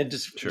 It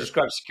just Sure.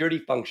 describes security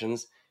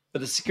functions,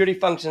 but the security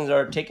functions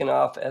are taken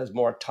off as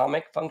more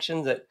atomic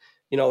functions that,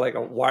 like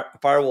a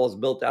firewall is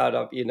built out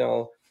of,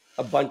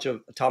 a bunch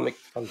of atomic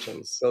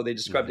functions. So they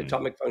describe the Hmm.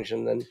 atomic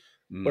function. Then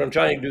what I'm Mm.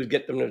 trying to do is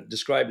get them to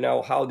describe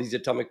now how these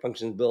atomic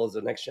functions build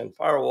the next gen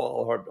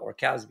firewall or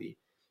CASB.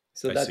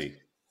 So I that's see.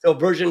 so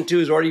version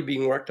 2 is already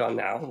being worked on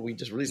now. We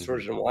just released Hmm.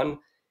 version 1,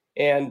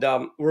 and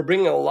we're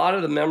bringing a lot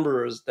of the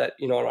members that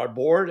on our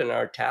board and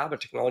our tab, a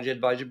technology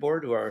advisory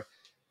board,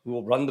 who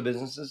will run the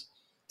businesses,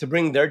 to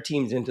bring their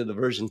teams into the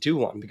version 2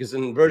 one, because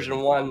in version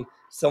Hmm. 1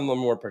 some of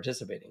them were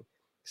participating.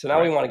 So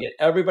now we Right. want to get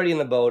everybody in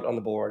the boat on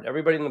the board,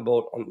 everybody in the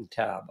boat on the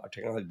tab, our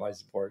technology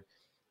advisory board,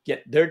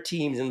 get their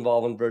teams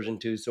involved in version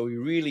 2. So we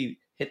really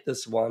hit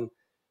this one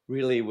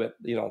really with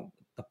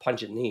the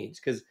punch it needs.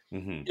 Because,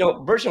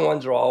 version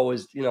ones are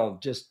always,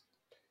 just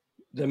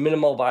the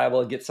minimal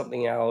viable, get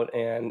something out,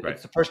 and Right.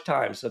 it's the first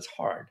time, so it's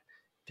hard.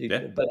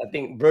 Yeah. But I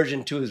think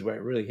version 2 is where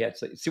it really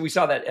hits. See, we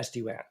saw that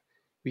SD-WAN.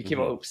 We came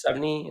out with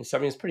 70, and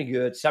 70 is pretty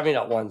good.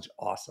 70.1 is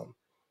awesome.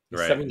 And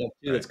Right.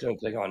 70.2 that's going to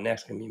click on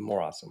next, going to be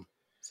more awesome.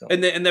 So.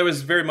 And there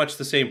was very much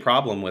the same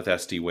problem with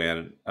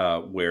SD-WAN,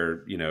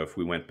 where, if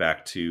we went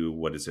back to,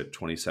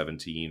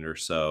 2017 or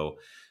so,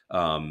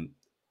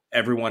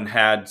 everyone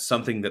had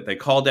something that they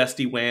called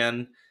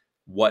SD-WAN.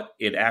 What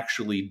it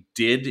actually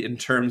did in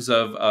terms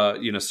of,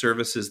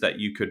 services that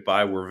you could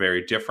buy were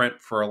very different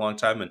for a long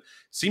time. And it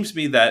seems to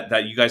me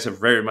that you guys have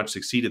very much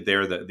succeeded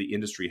there, that the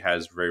industry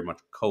has very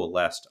much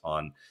coalesced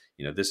on,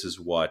 this is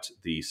what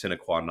the sine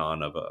qua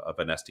non of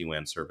an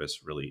SD-WAN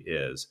service really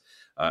is.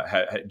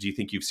 Do you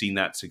think you've seen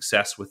that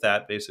success with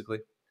that, basically?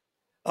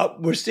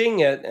 We're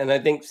seeing it, and I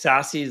think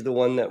SASE is the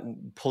one that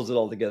pulls it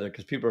all together,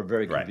 because people are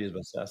very confused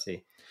about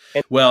SASE.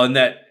 And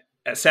that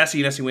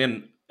SASE and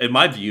SD-WAN, in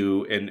my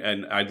view,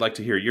 and I'd like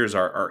to hear yours,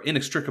 are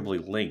inextricably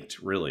linked,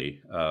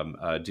 really.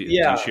 Do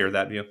you share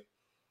that view?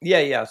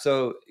 Yeah.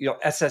 So,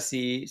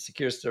 SSE,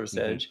 Secure Service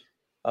Edge,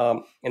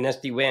 and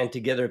SD-WAN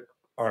together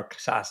are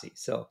SASE.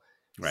 So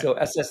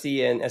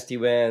SSE and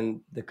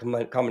SD-WAN, the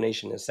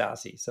combination is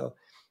SASE.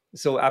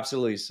 So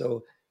absolutely.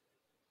 So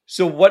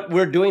what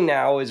we're doing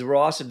now is we're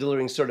also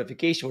delivering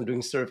certification. We're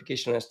doing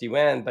certification on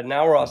SD-WAN, but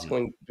now we're also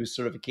going to do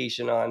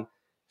certification on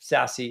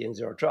SASE and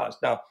Zero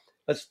Trust. Now,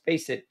 let's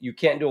face it, you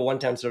can't do a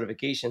one-time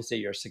certification and say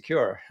you're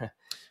secure.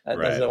 That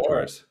doesn't work.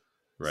 Course.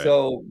 Right.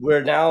 So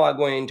we're now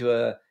going into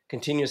a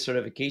continuous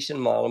certification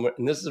model,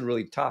 and this is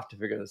really tough to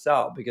figure this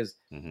out, because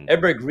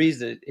everybody agrees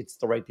that it's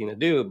the right thing to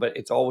do, but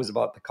it's always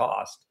about the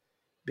cost,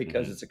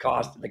 because it's a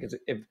cost. Like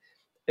if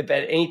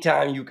at any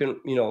time you can,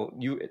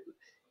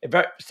 if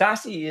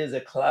SASE is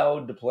a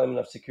cloud deployment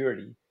of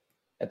security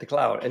at the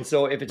cloud, and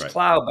so if it's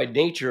cloud by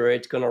nature,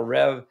 it's going to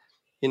rev,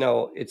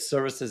 its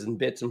services and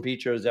bits and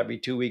features every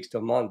 2 weeks to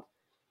a month.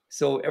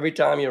 So every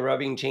time you're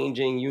revving,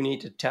 changing, you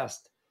need to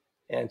test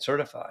and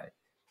certify.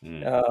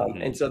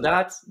 And so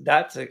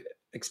that's an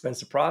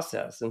expensive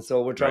process. And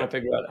so we're trying to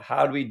figure out,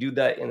 how do we do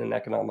that in an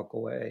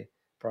economical way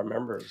for our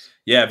members?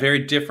 Yeah, very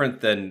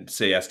different than,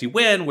 say,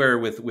 SD-WAN, where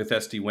with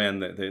SD-WAN,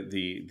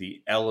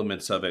 the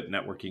elements of it,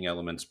 networking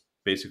elements,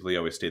 basically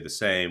always stay the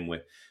same.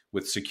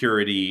 With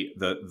security,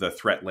 the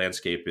threat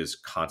landscape is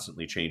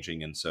constantly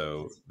changing, and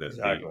so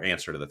the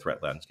answer to the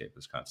threat landscape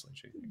is constantly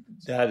changing.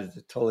 That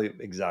is totally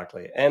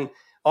exactly. And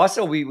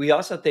also, we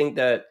also think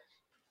that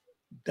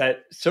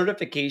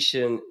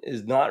certification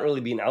is not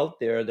really being out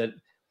there. That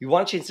we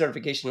want to change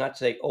certification, not to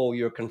say, oh,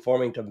 you're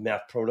conforming to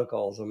MEF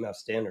protocols or MEF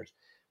standards.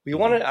 We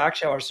want to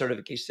actually have our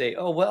certification say,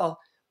 oh, well,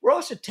 we're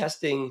also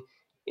testing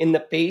in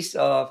the face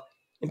of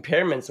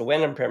impairments, the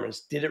WAN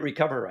impairments. Did it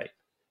recover right?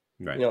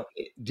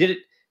 Did it,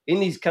 in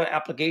these kind of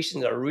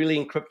applications that are really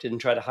encrypted and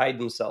try to hide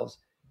themselves,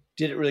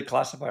 did it really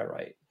classify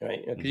right?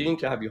 Because you need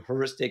to have your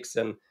heuristics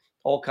and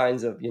all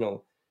kinds of,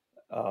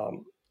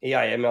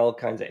 AI, ML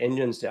kinds of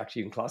engines to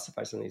actually even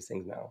classify some of these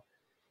things now.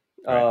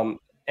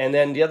 And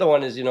then the other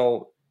one is,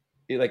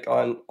 like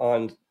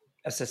on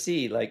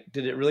SSE, like,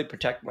 did it really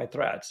protect my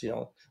threats?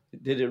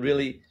 Did it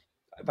really,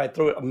 if I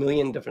throw a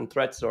million different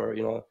threats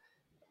or,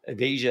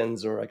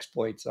 evasions or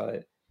exploits,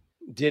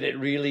 did it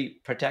really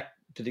protect?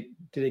 Did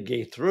it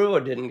get through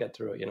or didn't get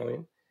through? You know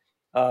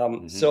what I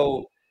mean?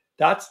 So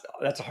that's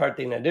a hard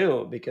thing to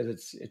do, because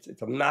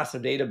it's a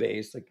massive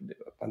database. Like,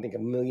 I think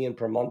 1 million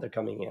per month are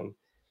coming in,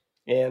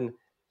 and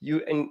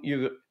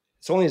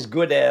it's only as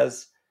good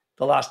as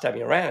the last time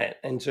you ran it.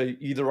 And so you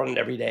either run it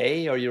every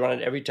day, or you run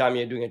it every time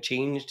you're doing a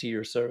change to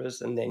your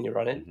service, and then you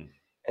run it.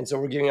 And so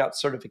we're giving out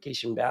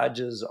certification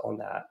badges on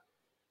that.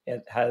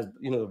 It has,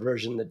 the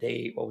version, the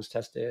date, what was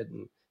tested,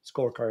 and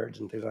scorecards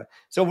and things like that.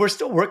 So we're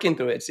still working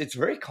through it. It's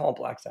very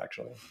complex,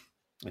 actually.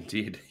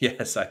 Indeed.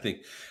 Yes. I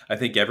think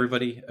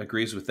everybody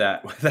agrees with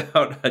that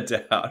without a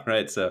doubt.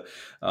 Right. So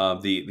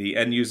the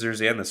end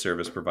users and the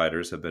service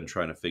providers have been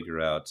trying to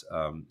figure out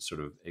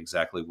sort of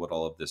exactly what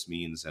all of this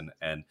means. And,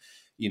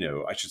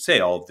 I should say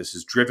all of this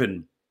is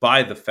driven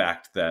by the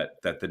fact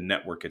that the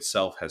network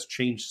itself has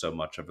changed so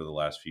much over the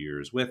last few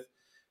years, with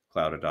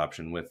cloud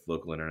adoption, with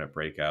local internet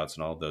breakouts,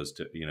 and all of those,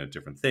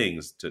 different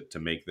things to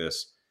make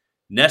this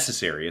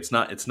necessary. It's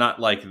not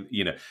like,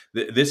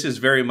 this is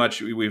very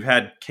much, we've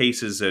had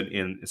cases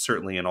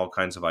certainly in all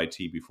kinds of IT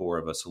before,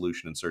 of a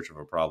solution in search of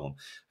a problem.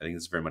 I think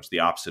it's very much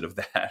the opposite of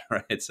that,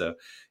 right? So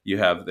you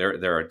have, there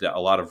are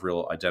a lot of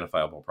real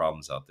identifiable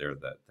problems out there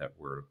that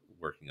we're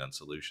working on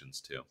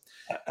solutions to.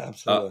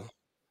 Absolutely.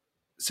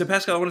 So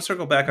Pascal, I want to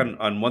circle back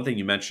on one thing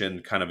you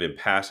mentioned kind of in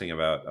passing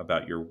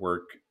about your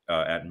work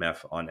at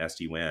MEF on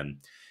SD-WAN.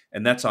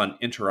 And that's on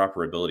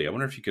interoperability. I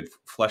wonder if you could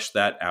flesh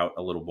that out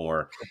a little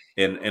more.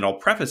 And I'll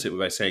preface it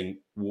by saying,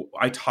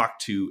 I talk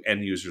to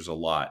end users a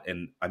lot.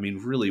 And I mean,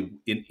 really,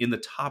 in the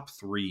top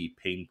 3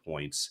 pain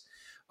points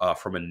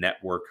from a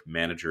network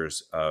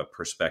manager's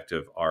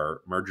perspective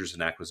are mergers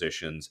and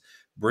acquisitions,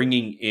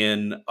 bringing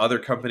in other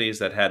companies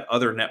that had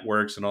other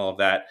networks and all of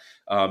that.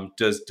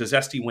 Does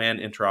SD-WAN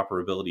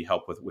interoperability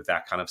help with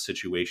that kind of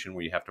situation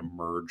where you have to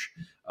merge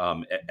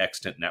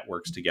extant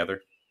networks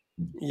together?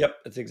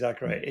 Yep, that's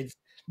exactly right. It's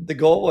the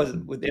goal was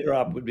with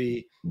interop would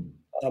be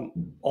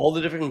all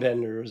the different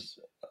vendors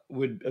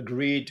would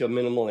agree to a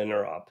minimal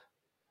interop.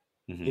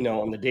 Hmm.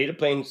 On the data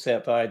plane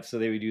side, so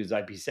they would use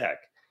IPsec.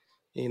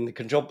 In the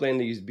control plane,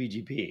 they use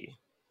BGP.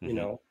 You Hmm.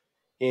 know,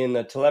 in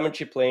the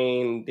telemetry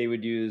plane, they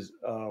would use.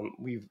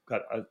 We've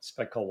got a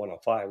spec called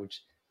 105,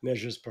 which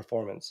measures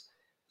performance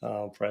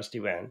for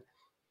SD-WAN,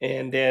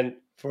 and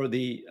then for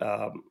the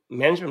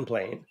management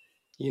plane,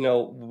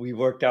 we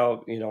worked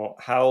out,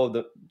 how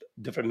the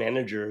different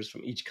managers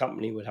from each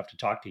company would have to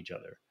talk to each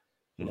other.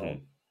 You know, Hmm.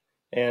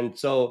 and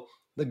so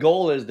the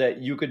goal is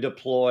that you could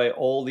deploy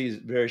all these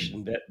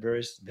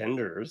various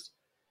vendors,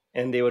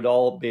 and they would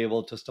all be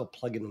able to still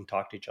plug in and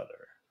talk to each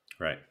other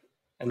Right.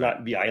 and Right.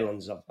 not be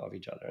islands of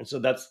each other. And so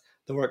that's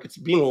the work. It's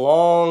been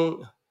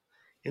long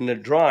in the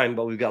drawing,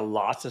 but we've got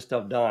lots of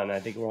stuff done. I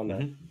think we're on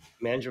the Hmm.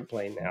 management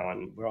plane now,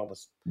 and we're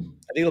almost, I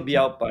think it'll be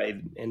out by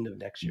the end of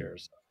next year.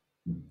 So.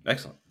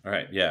 Excellent. All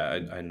right.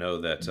 Yeah, I know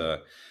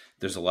that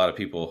there's a lot of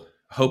people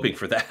hoping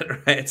for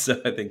that, right? So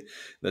I think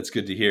that's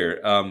good to hear.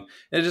 And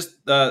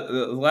just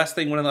the last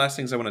thing, one of the last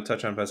things I want to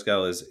touch on,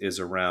 Pascal, is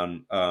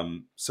around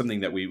something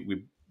that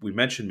we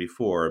mentioned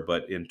before,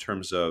 but in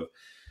terms of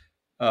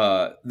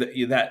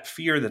that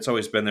fear that's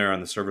always been there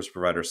on the service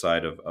provider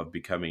side of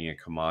becoming a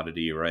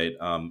commodity, right?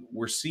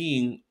 We're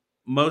seeing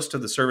most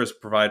of the service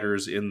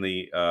providers in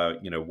the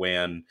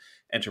WAN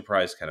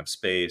enterprise kind of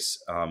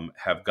space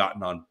have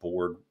gotten on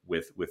board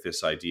with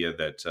this idea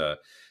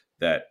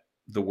that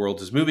the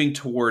world is moving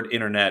toward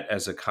internet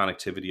as a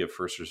connectivity of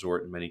first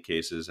resort in many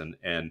cases,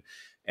 and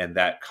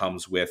that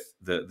comes with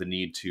the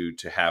need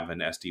to have an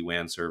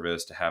SD-WAN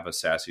service, to have a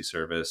SASE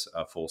service,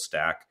 a full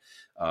stack.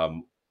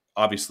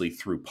 Obviously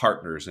through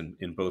partners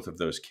in both of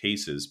those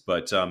cases.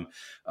 But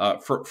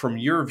from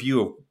your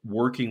view of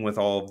working with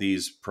all of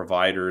these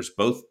providers,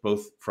 both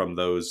from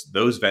those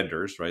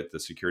vendors, right, the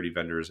security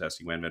vendors,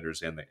 SD-WAN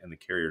vendors, and the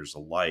carriers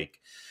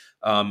alike,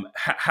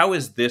 how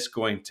is this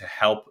going to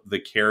help the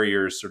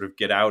carriers sort of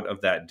get out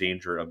of that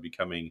danger of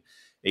becoming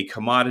a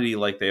commodity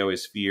like they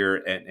always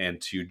fear,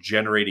 and to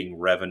generating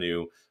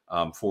revenue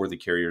for the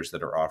carriers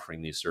that are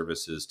offering these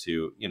services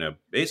to,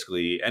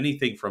 basically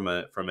anything from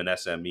an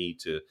SME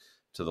to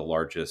the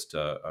largest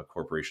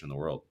corporation in the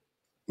world?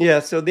 Yeah,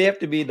 so they have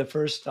to be the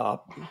first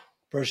stop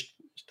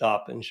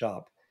and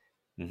shop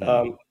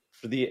Hmm.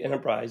 for the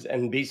enterprise,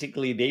 and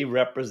basically they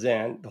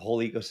represent the whole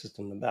ecosystem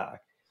in the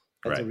back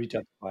as a Right.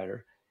 retail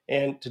provider.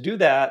 And to do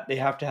that, they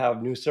have to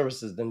have new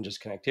services than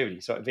just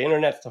connectivity. So if the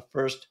internet's the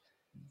first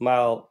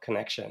mile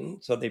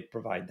connection, so they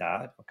provide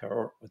that, okay,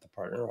 or with a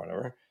partner or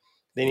whatever.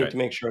 They need Right. to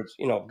make sure it's,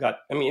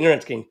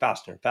 internet's getting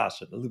faster and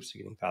faster. The loops are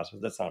getting faster.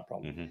 That's not a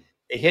problem. Hmm.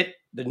 They hit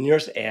the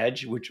nearest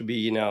edge, which would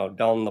be,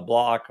 down the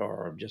block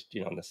or just,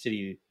 in the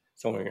city,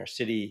 somewhere in your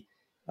city.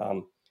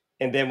 Um,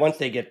 and then once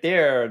they get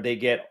there, they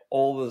get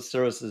all the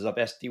services of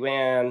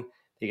SD-WAN,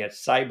 they get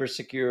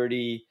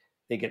cybersecurity,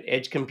 they get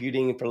edge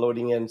computing for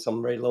loading in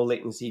some very low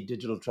latency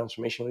digital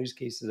transformation use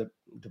cases that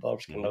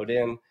developers can Hmm. load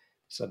in.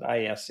 So an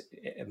IS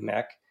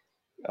MEC.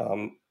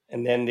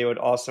 And then they would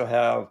also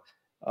have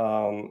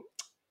um,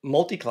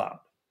 multi-cloud.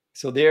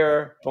 So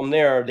from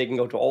there, they can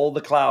go to all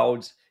the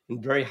clouds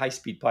in very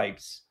high-speed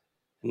pipes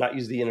and not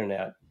use the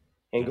internet,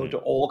 and go to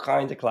Hmm. all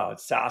kinds of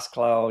clouds: SaaS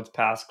clouds,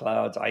 PaaS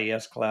clouds,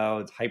 IaaS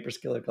clouds,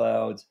 hyperscaler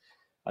clouds,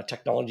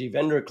 technology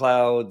vendor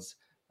clouds.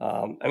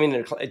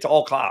 It's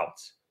all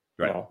clouds,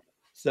 you Right. know.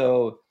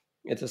 So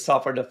it's a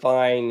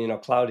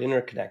software-defined, cloud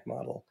interconnect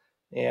model,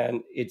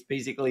 and it's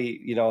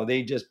basically,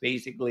 they just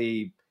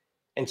basically,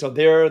 and so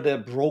they're the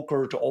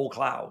broker to all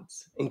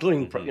clouds,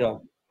 including Hmm.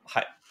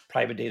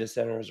 private data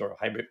centers or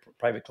hybrid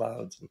private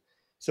clouds. And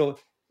so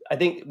I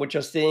think what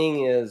you're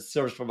saying is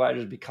service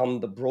providers become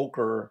the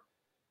broker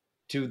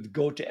to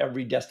go to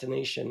every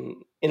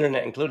destination,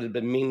 internet included,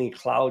 but mainly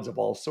clouds of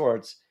all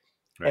sorts.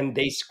 Right. And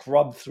they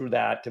scrub through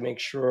that to make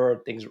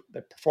sure things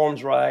that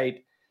performs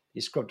right.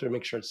 They scrub to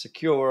make sure it's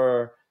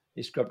secure.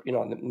 They scrub,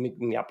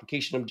 making the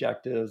application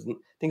objectives and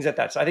things like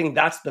that. So I think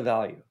that's the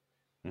value.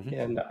 Hmm.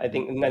 And I Hmm.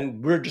 think, and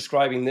then we're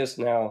describing this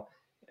now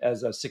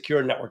as a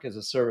secure network as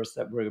a service,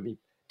 that we're going to be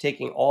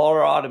taking all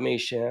our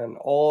automation,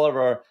 all of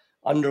our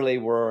underlay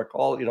work,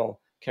 all,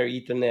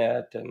 carry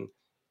Ethernet and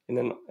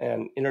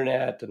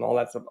internet and all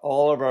that stuff,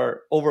 all of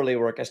our overlay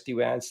work,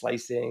 SD-WAN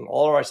slicing,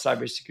 all of our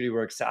cybersecurity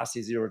work,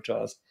 SASE, zero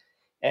trust,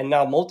 and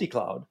now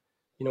multi-cloud.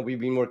 We've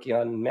been working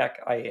on MEC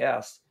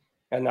IaaS,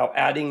 and now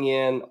adding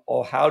in,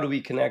 how do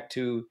we connect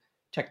to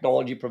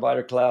technology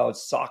provider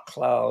clouds, SOC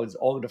clouds,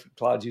 all the different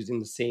clouds using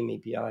the same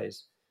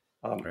APIs.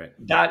 Right.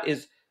 That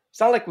is, it's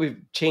not like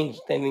we've changed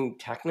anything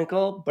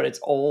technical, but it's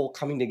all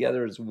coming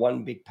together as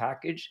one big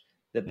package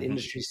that the Hmm.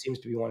 industry seems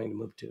to be wanting to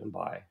move to and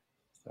buy.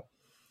 So.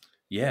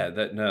 Yeah.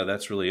 No,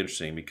 that's really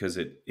interesting because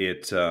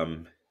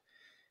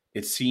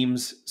it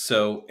seems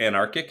so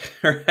anarchic,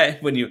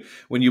 right? When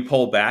you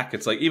pull back,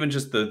 it's like even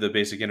just the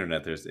basic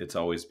internet. It's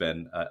always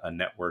been a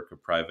network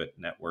of private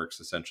networks.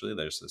 Essentially,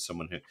 there's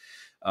someone who,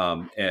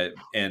 I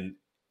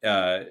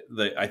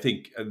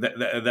think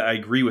that I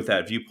agree with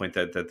that viewpoint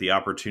that the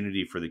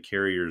opportunity for the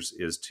carriers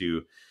is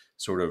to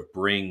sort of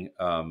bring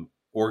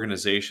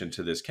organization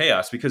to this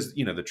chaos, because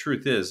the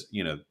truth is,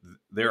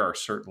 there are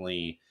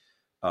certainly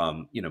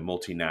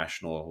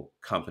multinational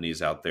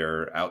companies out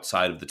there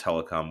outside of the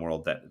telecom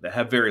world that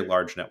have very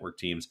large network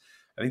teams.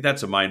 I think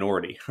that's a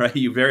minority, right?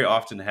 You very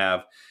often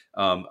have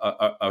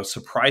a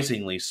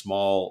surprisingly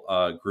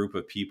small group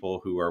of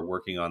people who are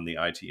working on the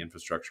IT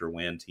infrastructure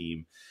WAN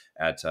team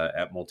at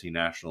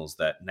multinationals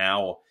that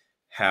now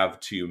have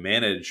to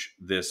manage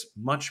this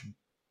much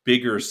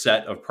bigger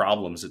set of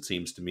problems, it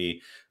seems to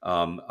me.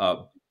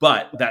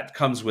 But that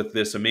comes with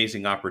this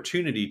amazing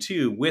opportunity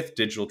too, with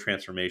digital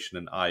transformation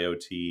and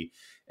IoT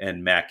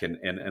and Mac and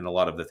a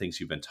lot of the things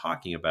you've been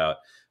talking about,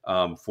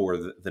 for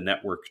the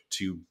network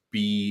to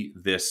be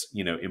this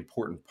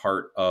important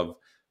part of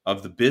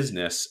the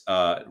business,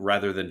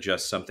 rather than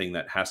just something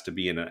that has to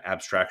be in an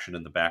abstraction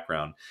in the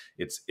background.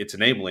 It's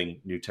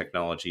enabling new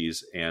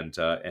technologies and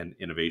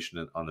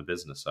innovation on the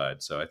business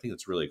side. So I think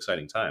it's really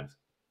exciting times.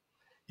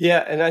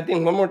 Yeah, and I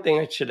think one more thing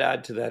I should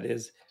add to that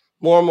is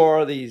more and more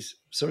of these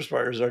service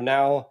providers are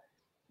now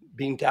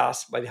being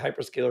tasked by the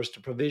hyperscalers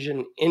to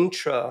provision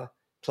intra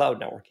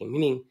cloud networking,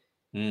 meaning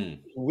Mm.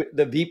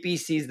 the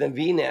VPCs and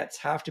VNets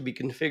have to be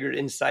configured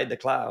inside the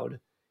cloud,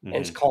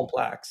 and it's Hmm.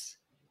 complex.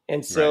 And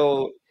Right.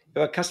 so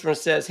if a customer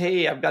says,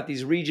 "Hey, I've got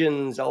these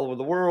regions all over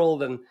the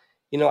world, and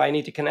I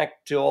need to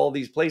connect to all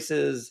these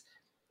places,"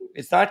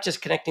 it's not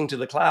just connecting to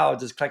the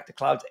clouds; it's connect the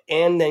clouds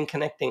and then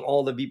connecting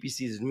all the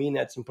VPCs and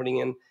VNets and putting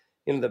in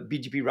the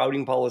BGP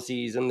routing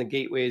policies and the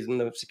gateways and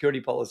the security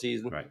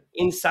policies and Right.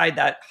 inside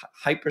that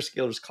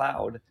hyperscaler's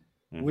cloud,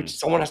 which Hmm.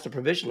 someone has to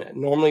provision it.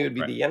 Normally it would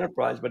be Right. the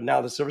enterprise, but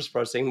now the service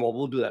provider is saying, "Well,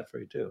 we'll do that for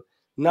you too."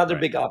 Another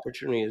Right. big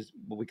opportunity is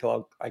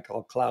what I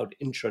call cloud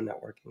intra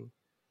networking.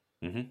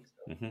 Hmm.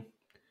 Hmm.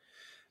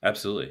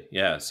 Absolutely.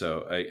 Yeah.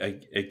 So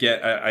I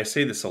get, I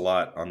say this a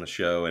lot on the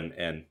show and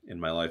in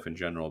my life in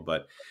general,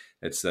 but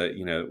it's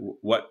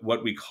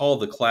what we call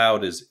the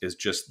cloud is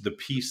just the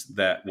piece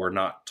that we're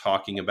not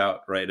talking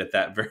about right at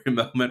that very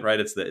moment, right?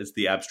 It's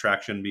the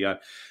abstraction beyond,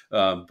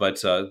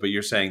 but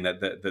you're saying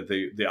that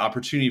the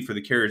opportunity for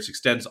the carriers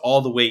extends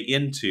all the way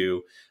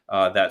into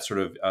that sort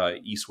of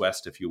east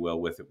west, if you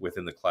will,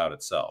 within the cloud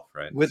itself,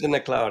 right? Within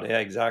the cloud, yeah,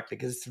 exactly,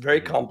 because it's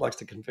very Hmm. complex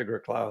to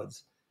configure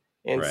clouds,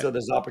 and Right. so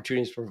there's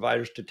opportunities for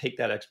providers to take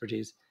that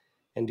expertise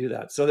and do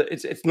that. So that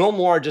it's no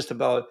more just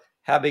about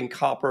having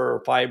copper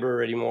or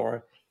fiber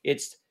anymore.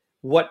 It's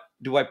what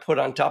do I put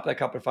on top of that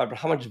copper fiber?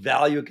 How much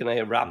value can I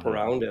wrap Hmm.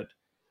 around it?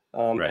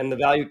 Right. And the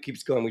value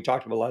keeps going. We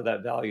talked about a lot of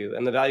that value,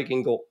 and the value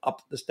can go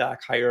up the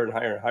stack higher and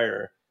higher and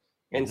higher.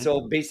 And Hmm.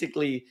 so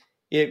basically,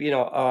 if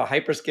a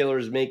hyperscaler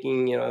is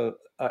making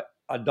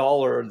a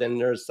dollar, then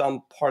there's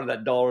some part of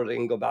that dollar that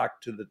can go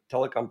back to the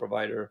telecom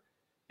provider,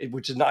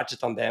 which is not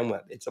just on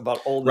bandwidth. It's about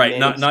all the Right, not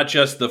managed, not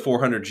just the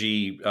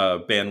 400G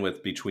bandwidth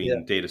yeah,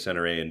 between data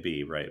center A and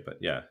B, right? But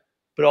yeah,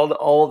 but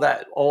all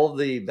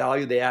the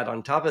value they add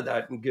on top of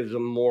that gives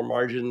them more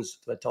margins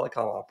to the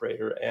telecom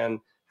operator, and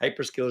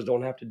hyperscalers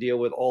don't have to deal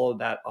with all of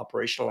that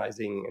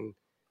operationalizing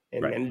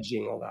and right.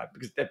 managing all that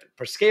because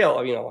for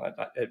scale,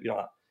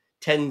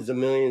 tens of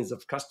millions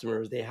of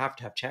customers, they have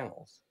to have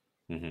channels.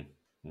 Hmm.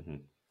 Hmm.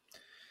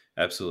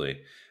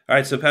 Absolutely. All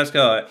right, so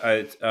Pascal,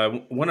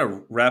 I want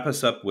to wrap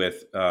us up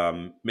with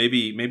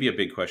maybe a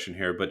big question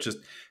here, but just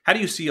how do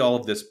you see all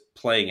of this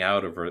playing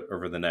out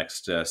over the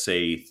next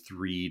say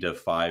 3 to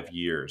 5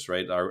 years?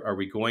 Right? Are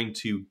we going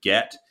to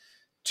get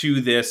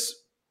to this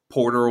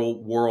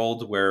portal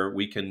world where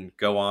we can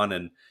go on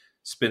and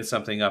spin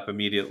something up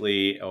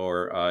immediately,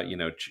 or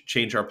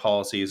change our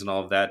policies and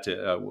all of that?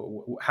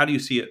 How do you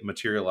see it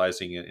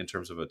materializing in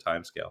terms of a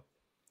timescale?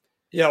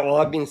 Yeah, well,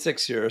 I've been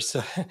 6 years,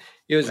 so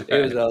it was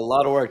a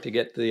lot of work to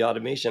get to the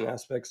automation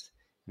aspects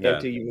and Yeah.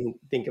 to even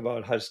think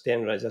about how to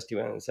standardize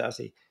SD-WAN and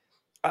SASE.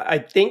 I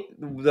think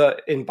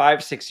in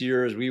 5 6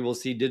 years we will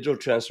see digital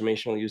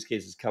transformational use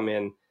cases come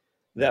in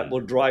that Hmm. will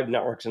drive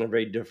networks in a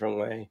very different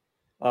way.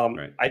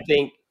 Right. I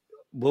think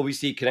will we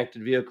see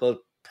connected vehicles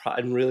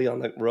and really on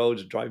the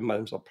roads driving by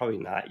themselves? Probably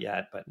not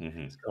yet, but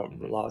Hmm. it's going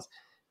for Hmm. laws.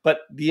 But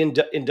the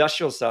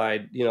industrial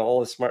side, all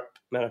the smart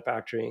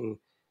manufacturing,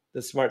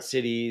 the smart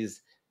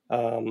cities,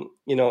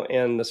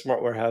 and the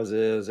smart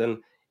warehouses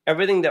and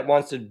everything that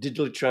wants to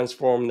digitally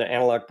transform the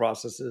analog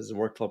processes and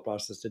workflow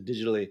process to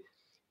digitally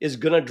is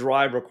going to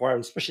drive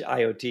requirements, especially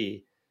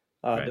IoT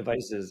Right.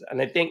 devices.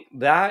 And I think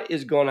that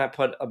is going to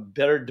put a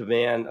better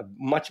demand, a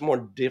much more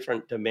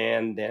different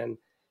demand than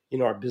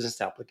our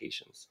business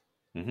applications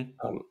Hmm.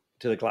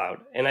 to the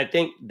cloud. And I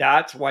think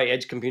that's why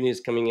edge computing is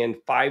coming in.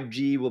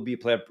 5G will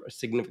play a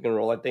significant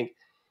role. I think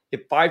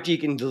if 5G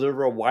can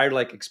deliver a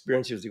wire-like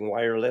experience using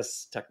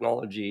wireless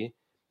technology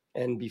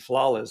and be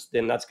flawless,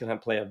 then that's going to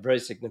play a very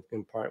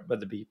significant part,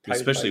 whether it be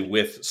private Especially 5G.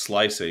 with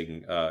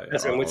slicing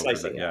That's and with over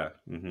slicing, that. yeah.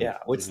 Yeah. Hmm. Yeah,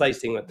 with Hmm.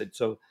 slicing with it.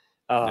 So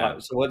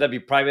So whether that be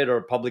private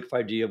or public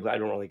 5G, I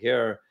don't really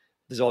care.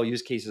 There's all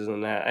use cases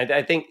in that.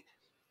 I think,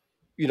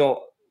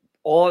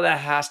 all of that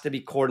has to be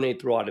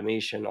coordinated through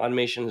automation.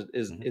 Automation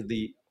is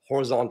the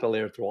horizontal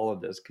layer through all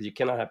of this, because you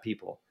cannot have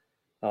people.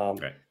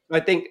 Right. I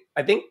think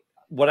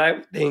what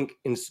I think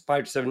in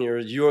 5 to 7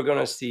 years, you are going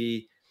to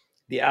see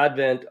the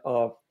advent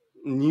of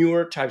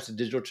newer types of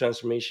digital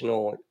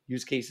transformational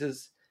use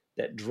cases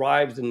that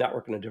drives the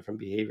network in a different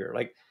behavior.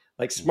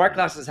 Like smart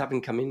glasses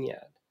haven't come in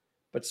yet,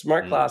 but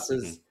smart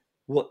glasses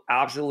will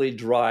absolutely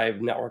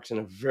drive networks in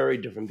a very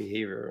different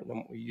behavior than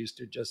what we used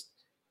to just,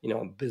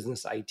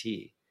 business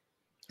IT.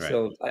 Right.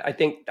 So I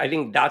think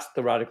that's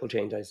the radical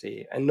change I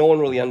see, and no one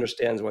really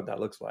understands what that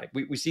looks like.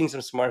 We've seen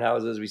some smart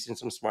houses, we've seen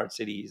some smart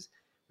cities.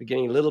 We're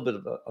getting a little bit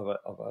of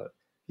a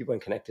people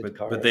connected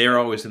cars, but they are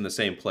always in the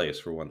same place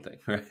for one thing,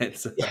 right?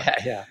 So,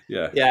 yeah.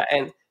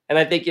 And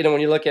I think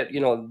when you look at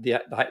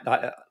the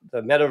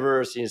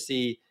metaverse, you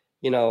see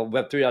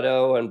Web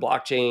 3.0 and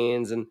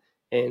blockchains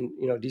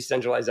and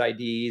decentralized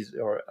IDs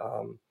or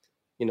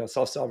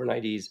self-sovereign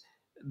IDs.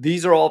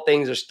 These are all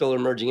things that are still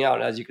emerging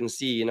out. As you can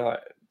see,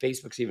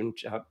 Facebook's even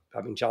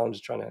having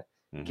challenges trying to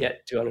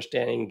get to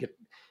understanding.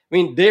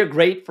 They're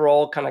great for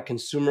all kind of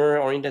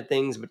consumer-oriented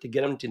things, but to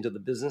get them into the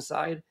business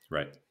side,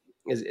 right,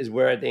 is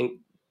where I think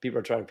people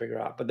are trying to figure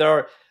out. But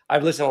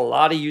I've listened to a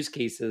lot of use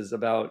cases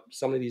about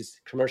some of these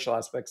commercial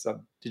aspects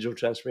of digital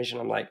transformation.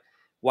 I'm like,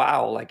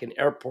 wow, like in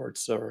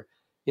airports or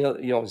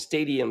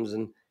stadiums,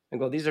 and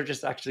go, these are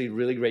just actually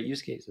really great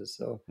use cases.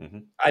 So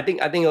I think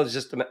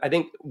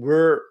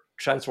we're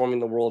transforming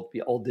the world to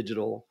be all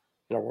digital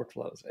in our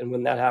workflows. And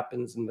when that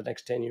happens in the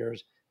next 10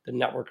 years, the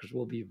networks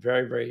will be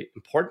very, very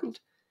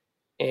important,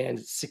 and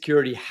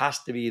security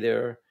has to be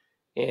there.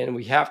 And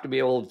we have to be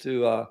able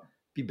to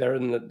be better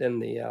than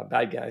the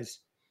bad guys.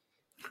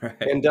 Right,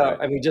 and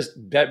right. we just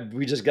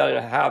got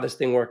to have this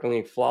thing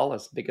working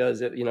flawless,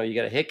 because you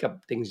get a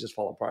hiccup, things just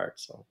fall apart.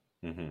 So.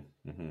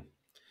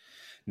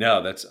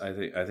 No,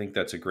 I think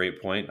that's a great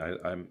point.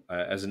 I'm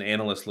as an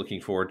analyst looking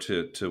forward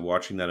to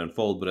watching that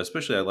unfold, but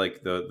especially I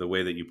like the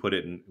way that you put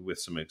it with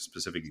some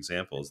specific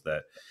examples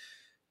that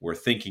we're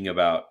thinking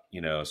about,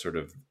 sort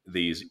of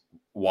these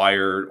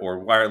wired or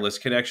wireless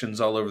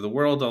connections all over the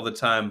world all the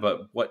time,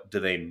 but what do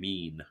they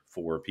mean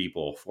for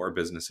people, for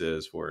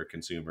businesses, for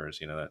consumers?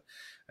 That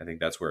I think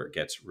that's where it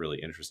gets really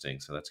interesting.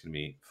 So that's going to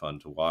be fun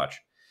to watch.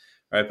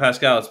 All right,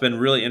 Pascal, it's been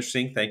really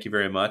interesting. Thank you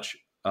very much.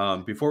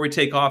 Before we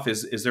take off,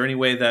 is there any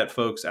way that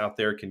folks out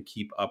there can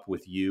keep up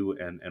with you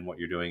and what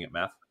you're doing at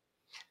MEF?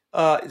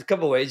 It's a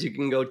couple of ways. You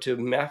can go to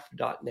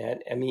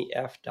mef.net,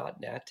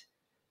 MEF.net,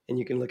 and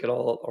you can look at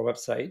all our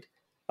website.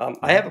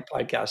 I have a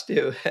podcast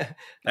too.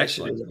 I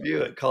should interview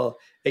it, called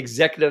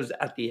Executives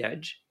at the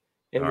Edge.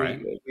 And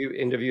we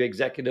interview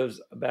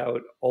executives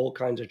about all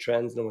kinds of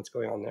trends and what's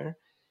going on there.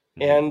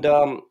 And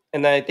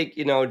then I think,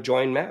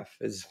 join MEF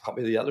is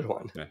probably the other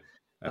one. Yeah,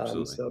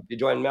 absolutely. So if you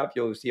join MEF,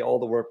 you'll see all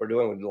the work we're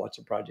doing. We do lots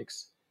of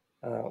projects.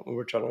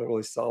 We're trying to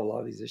really solve a lot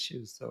of these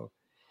issues. So,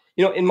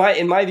 in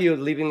my view,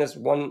 leaving this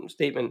one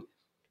statement,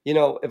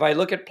 if I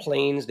look at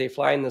planes, they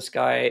fly in the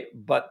sky,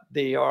 but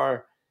they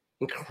are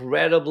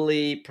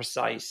incredibly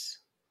precise,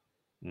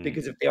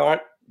 because if they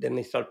aren't, then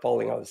they start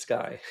falling out of the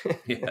sky.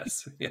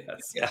 Yes.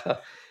 Yeah.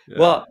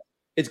 Well,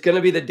 it's going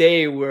to be the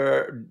day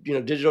where,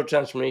 digital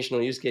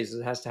transformational use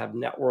cases has to have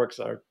networks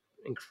that are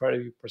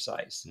incredibly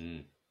precise.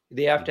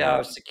 They have to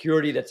have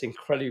security that's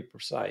incredibly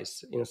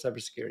precise,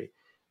 cybersecurity.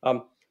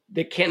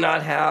 They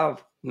cannot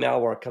have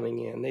malware coming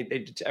in.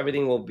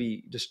 Everything will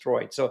be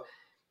destroyed. So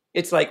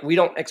it's like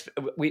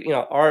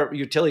our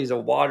utilities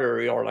of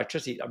water or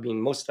electricity.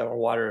 Most of our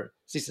water,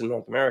 at least in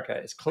North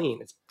America, is clean.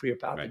 It's free of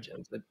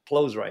pathogens. It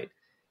flows right.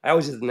 I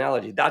always use the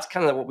analogy. That's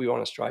kind of what we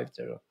want to strive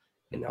to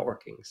in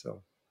networking.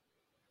 So.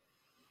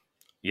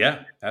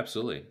 Yeah,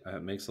 absolutely.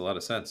 It makes a lot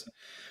of sense.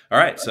 All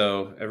right.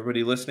 So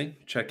everybody listening,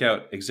 check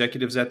out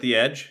Executives at the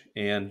Edge.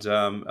 And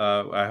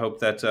I hope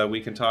that we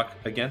can talk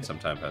again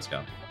sometime,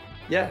 Pascal.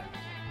 Yeah.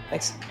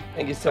 Thanks.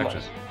 Thank you so much.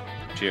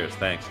 Cheers.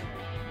 Thanks.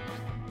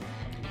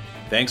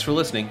 Thanks for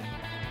listening.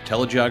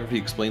 Telegeography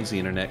Explains the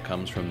Internet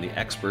comes from the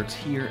experts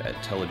here at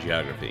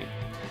Telegeography.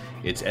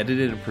 It's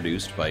edited and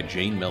produced by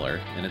Jane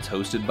Miller, and it's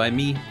hosted by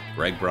me,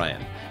 Greg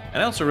Bryan.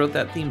 And I also wrote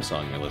that theme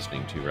song you're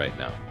listening to right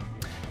now.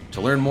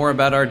 To learn more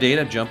about our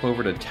data, jump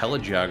over to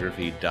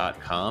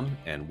telegeography.com,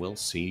 and we'll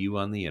see you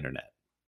on the internet.